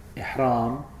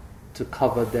ihram to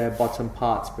cover their bottom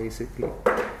parts, basically,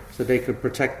 so they could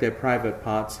protect their private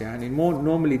parts. And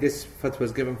normally this fatwa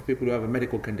is given for people who have a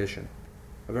medical condition,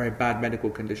 a very bad medical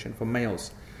condition, for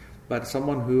males. But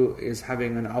someone who is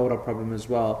having an awrah problem as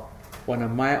well, one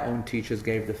of my own teachers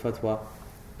gave the fatwa,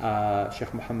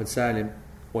 Sheikh Muhammad Salim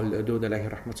wal Udud alayhi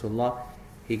rahmatullah.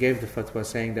 He gave the fatwa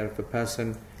saying that if a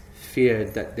person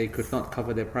feared that they could not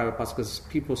cover their private parts, because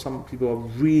some people are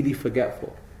really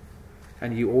forgetful,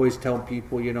 and you always tell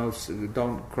people,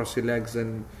 don't cross your legs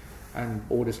and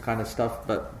all this kind of stuff,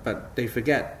 but they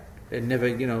forget. They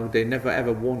never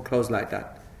ever worn clothes like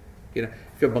that. If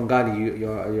you're Bengali,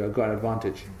 you're got an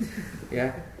advantage.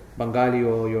 Yeah, Bengali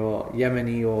or you're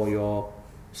Yemeni or you're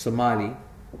Somali,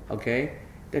 okay?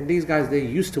 Then these guys, they're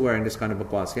used to wearing this kind of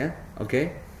bakwas, yeah?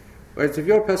 Okay? Whereas if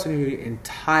you're a person who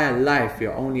entire life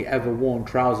you're only ever worn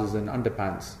trousers and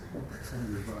underpants,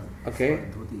 okay?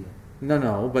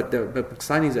 No, but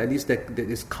Pakistanis, at least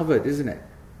it's covered, isn't it?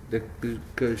 The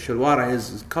shalwara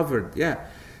is covered, yeah.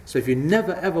 So if you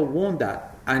never ever worn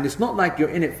that, and it's not like you're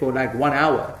in it for like 1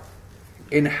 hour.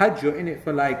 In Hajj, you're in it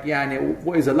for like,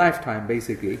 what is a lifetime,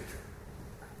 basically?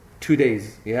 2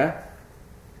 days, yeah?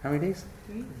 How many days?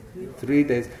 3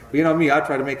 days. But you know me, I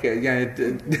try to make it,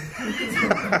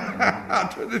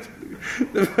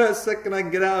 the first second I can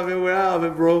get out of it, we're out of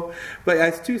it, bro. But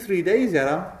it's 2-3 days, You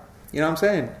know what I'm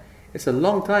saying? It's a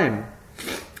long time.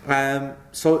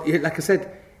 So, like I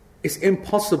said, it's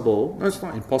impossible. No, it's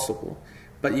not impossible.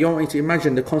 But you want me to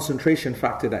imagine the concentration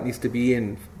factor that needs to be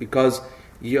in, because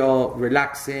you're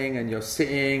relaxing and you're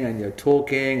sitting and you're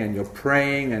talking and you're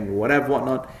praying and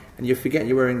whatnot, and you forget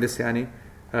you're wearing this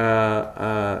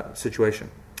situation.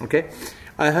 Okay?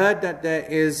 I heard that there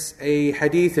is a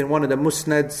hadith in one of the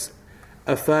musnads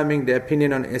affirming the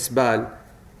opinion on isbal.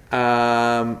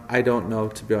 I don't know,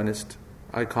 to be honest.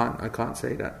 I can't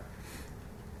say that.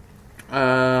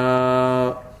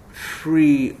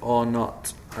 Free or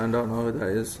not? I don't know who that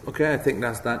is. Okay, I think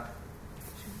that's that.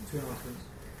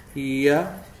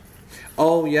 Yeah.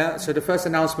 Oh, yeah. So the first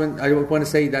announcement, I want to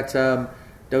say that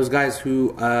those guys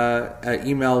who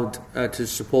emailed to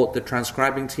support the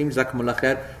transcribing team, Jazakumullah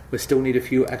khair, we still need a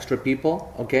few extra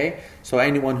people. Okay. So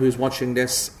anyone who's watching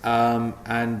this and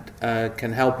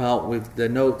can help out with the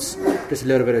notes, just a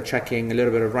little bit of checking, a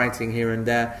little bit of writing here and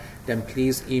there, then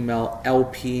please email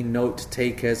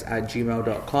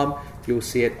lpnotetakers@gmail.com. You'll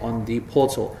see it on the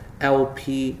portal.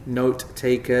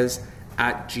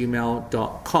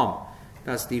 lpnotetakers@gmail.com.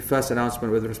 That's the first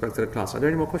announcement with respect to the class. Are there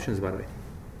any more questions, by the way?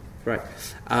 Right.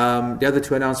 The other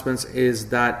two announcements is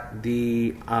that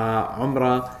the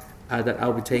Umrah that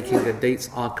I'll be taking, the dates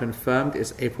are confirmed.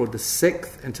 It's April the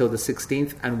 6th until the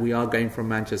 16th, and we are going from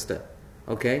Manchester.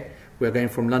 Okay? We are going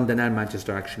from London and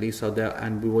Manchester, actually.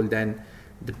 And we will then,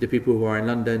 the people who are in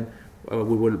London, we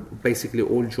will basically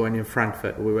all join in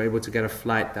Frankfurt. We were able to get a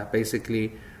flight that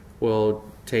basically will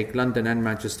take London and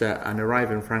Manchester and arrive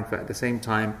in Frankfurt at the same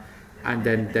time, and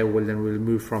then we'll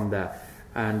move from there.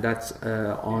 And that's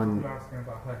on.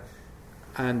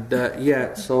 And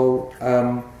so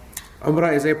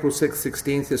Umrah is April 6th,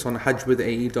 16th. It's on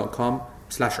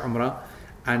hajjwithae.com/Umrah,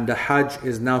 and the Hajj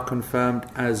is now confirmed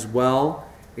as well.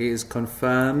 It is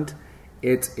confirmed.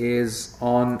 It is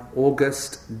on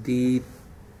August the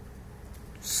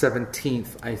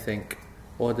 17th, I think,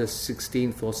 or the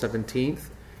 16th or 17th,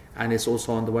 and it's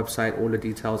also on the website. All the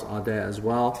details are there as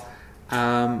well.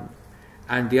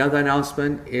 And the other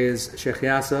announcement is Sheikh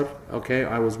Yasser. Okay,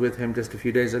 I was with him just a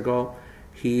few days ago.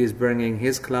 He is bringing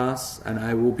his class, and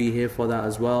I will be here for that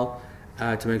as well,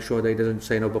 to make sure that he doesn't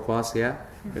say no bakwas,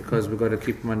 because we've got to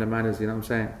keep him under manners, you know what I'm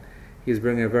saying? He's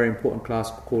bringing a very important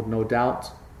class called No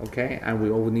Doubt, okay, and we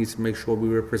all need to make sure we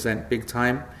represent big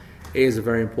time. It is a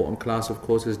very important class, of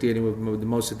course. It's dealing with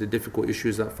most of the difficult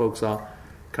issues that folks are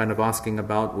kind of asking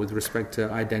about with respect to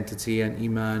identity and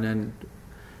iman and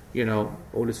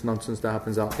all this nonsense that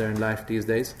happens out there in life these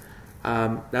days.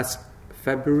 That's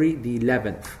February the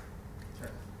 11th.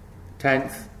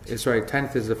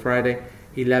 10th is a Friday,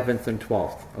 11th and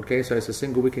 12th. Okay, so it's a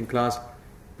single weekend class,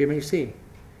 BMHC.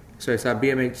 So it's at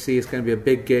BMHC, it's going to be a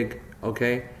big gig,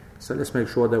 okay? So let's make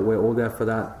sure that we're all there for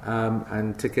that.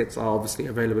 And tickets are obviously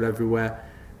available everywhere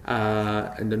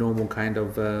in the normal kind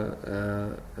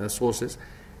of sources.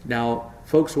 Now,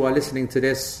 folks who are listening to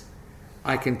this,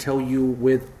 I can tell you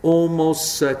with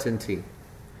almost certainty,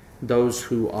 those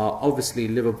who are obviously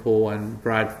Liverpool and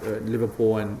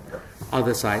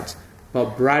other sites,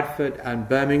 but Bradford and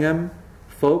Birmingham,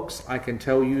 folks, I can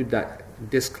tell you that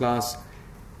this class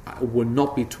will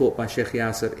not be taught by Sheikh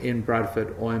Yasser in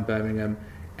Bradford or in Birmingham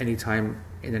anytime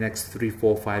in the next 3,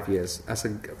 4, 5 years.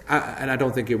 And I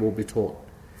don't think it will be taught.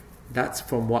 That's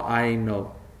from what I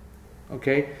know.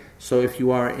 Okay? So if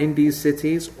you are in these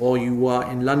cities or you are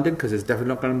in London, because it's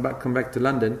definitely not going to come back to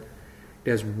London,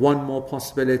 there's one more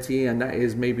possibility, and that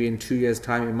is maybe in 2 years'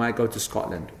 time it might go to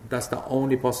Scotland. That's the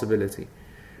only possibility.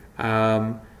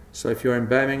 So if you're in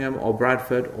Birmingham or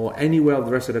Bradford or anywhere of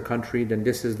the rest of the country, then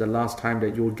this is the last time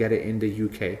that you'll get it in the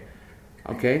UK.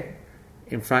 Okay?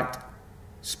 In fact,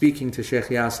 speaking to Sheikh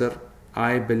Yasser,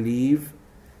 I believe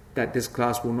that this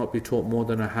class will not be taught more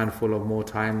than a handful of more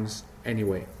times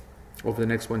anyway over the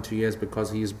next 1-2 years,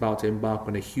 because he's about to embark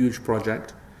on a huge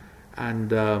project.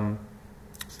 And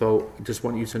so I just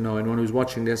want you to know, anyone who's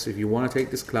watching this, if you want to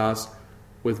take this class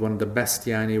with one of the best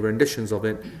renditions of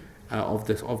it, of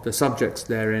the subjects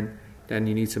therein, then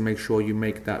you need to make sure you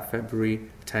make that February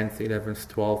 10th, 11th,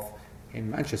 12th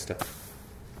in Manchester.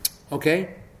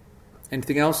 Okay?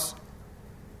 Anything else?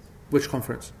 Which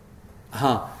conference?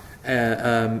 Of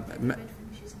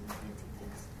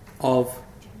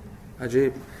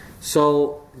Ajib.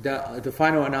 So the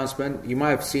final announcement, you might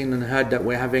have seen and heard that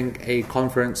we're having a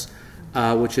conference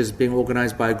which is being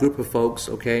organized by a group of folks,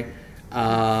 okay?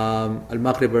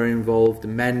 Al-Maghrib are involved,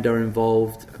 Mend are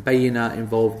involved, Bayina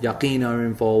involved, Yaqeen are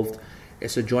involved.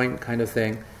 It's a joint kind of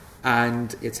thing,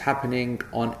 and it's happening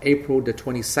on April the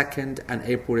 22nd and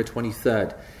April the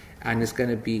 23rd, and it's going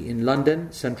to be in London,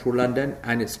 central London,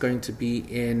 and it's going to be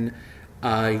in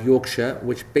Yorkshire,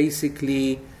 which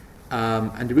basically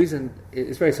and the reason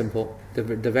is very simple. The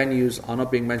venues are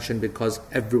not being mentioned because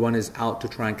everyone is out to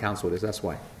try and cancel this. That's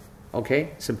why.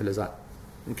 Okay, simple as that.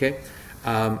 Okay.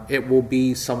 It will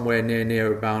be somewhere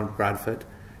near around Bradford,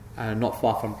 not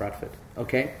far from Bradford.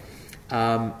 Okay,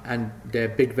 and they're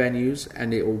big venues,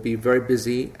 and it will be very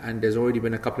busy. And there's already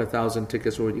been a couple of thousand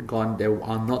tickets already gone. There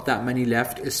are not that many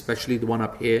left, especially the one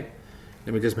up here.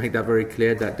 Let me just make that very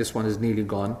clear that this one is nearly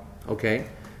gone. Okay,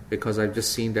 because I've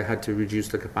just seen they had to reduce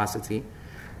the capacity.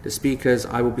 The speakers,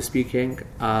 I will be speaking,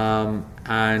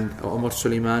 and Omar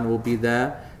Suleiman will be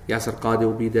there. Yasser Qadi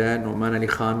will be there. Nu'man Ali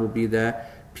Khan will be there.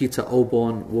 Peter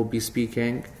Oborn will be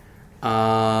speaking.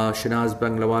 Shanaz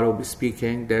Banglawala will be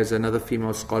speaking. There's another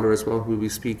female scholar as well who will be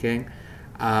speaking.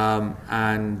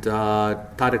 And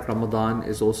Tariq Ramadan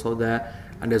is also there.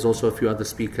 And there's also a few other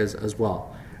speakers as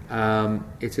well.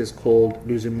 It is called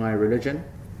Losing My Religion.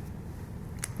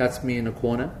 That's me in a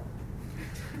corner.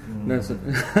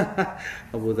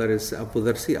 Abu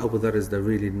Dhar is the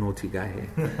really naughty guy here.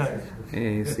 Yeah,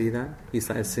 you see that? He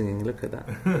started singing. Look at that.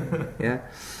 Yeah.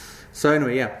 So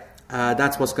anyway,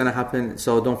 that's what's going to happen.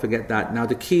 So don't forget that. Now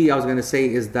the key I was going to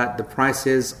say is that the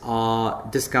prices are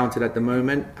discounted at the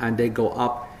moment, and they go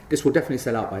up. This will definitely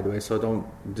sell out, by the way. So I'm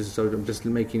just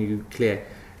making you clear.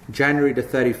 January the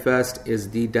 31st is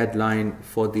the deadline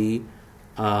for the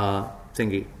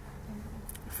thingy,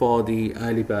 for the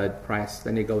early bird price.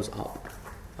 Then it goes up.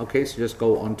 Okay, so just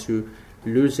go on to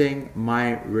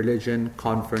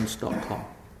losingmyreligionconference.com.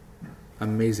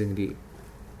 Amazingly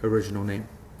original name.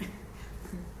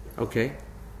 Okay,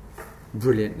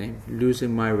 brilliant name.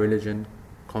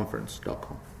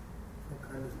 Losingmyreligionconference.com.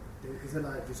 Is it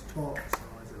like just talks? Or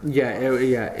is it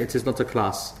Yeah. It is not a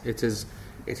class. It is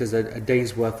a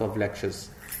day's worth of lectures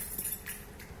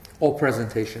or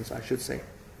presentations, I should say.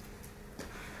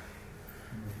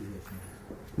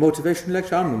 Motivation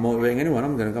lecture. I'm not motivating anyone.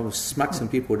 I'm going to go and smack some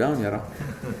people down, Yara.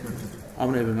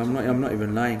 I'm not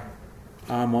even lying.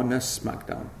 I'm on a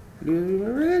smackdown.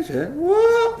 Religion?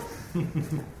 What?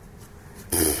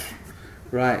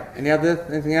 Right.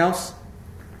 Anything else?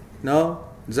 No?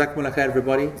 Jazakumullah khair,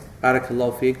 everybody.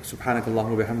 Barakallahu feek.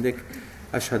 Subhanakallahu wa bihamdik.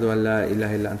 Ashhadu an la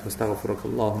ilaha illa anta astaghfiruka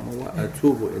Allahumma wa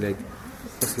atubu ilayk.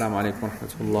 Assalamu alaikum wa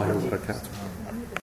rahmatullahi wa barakatuh.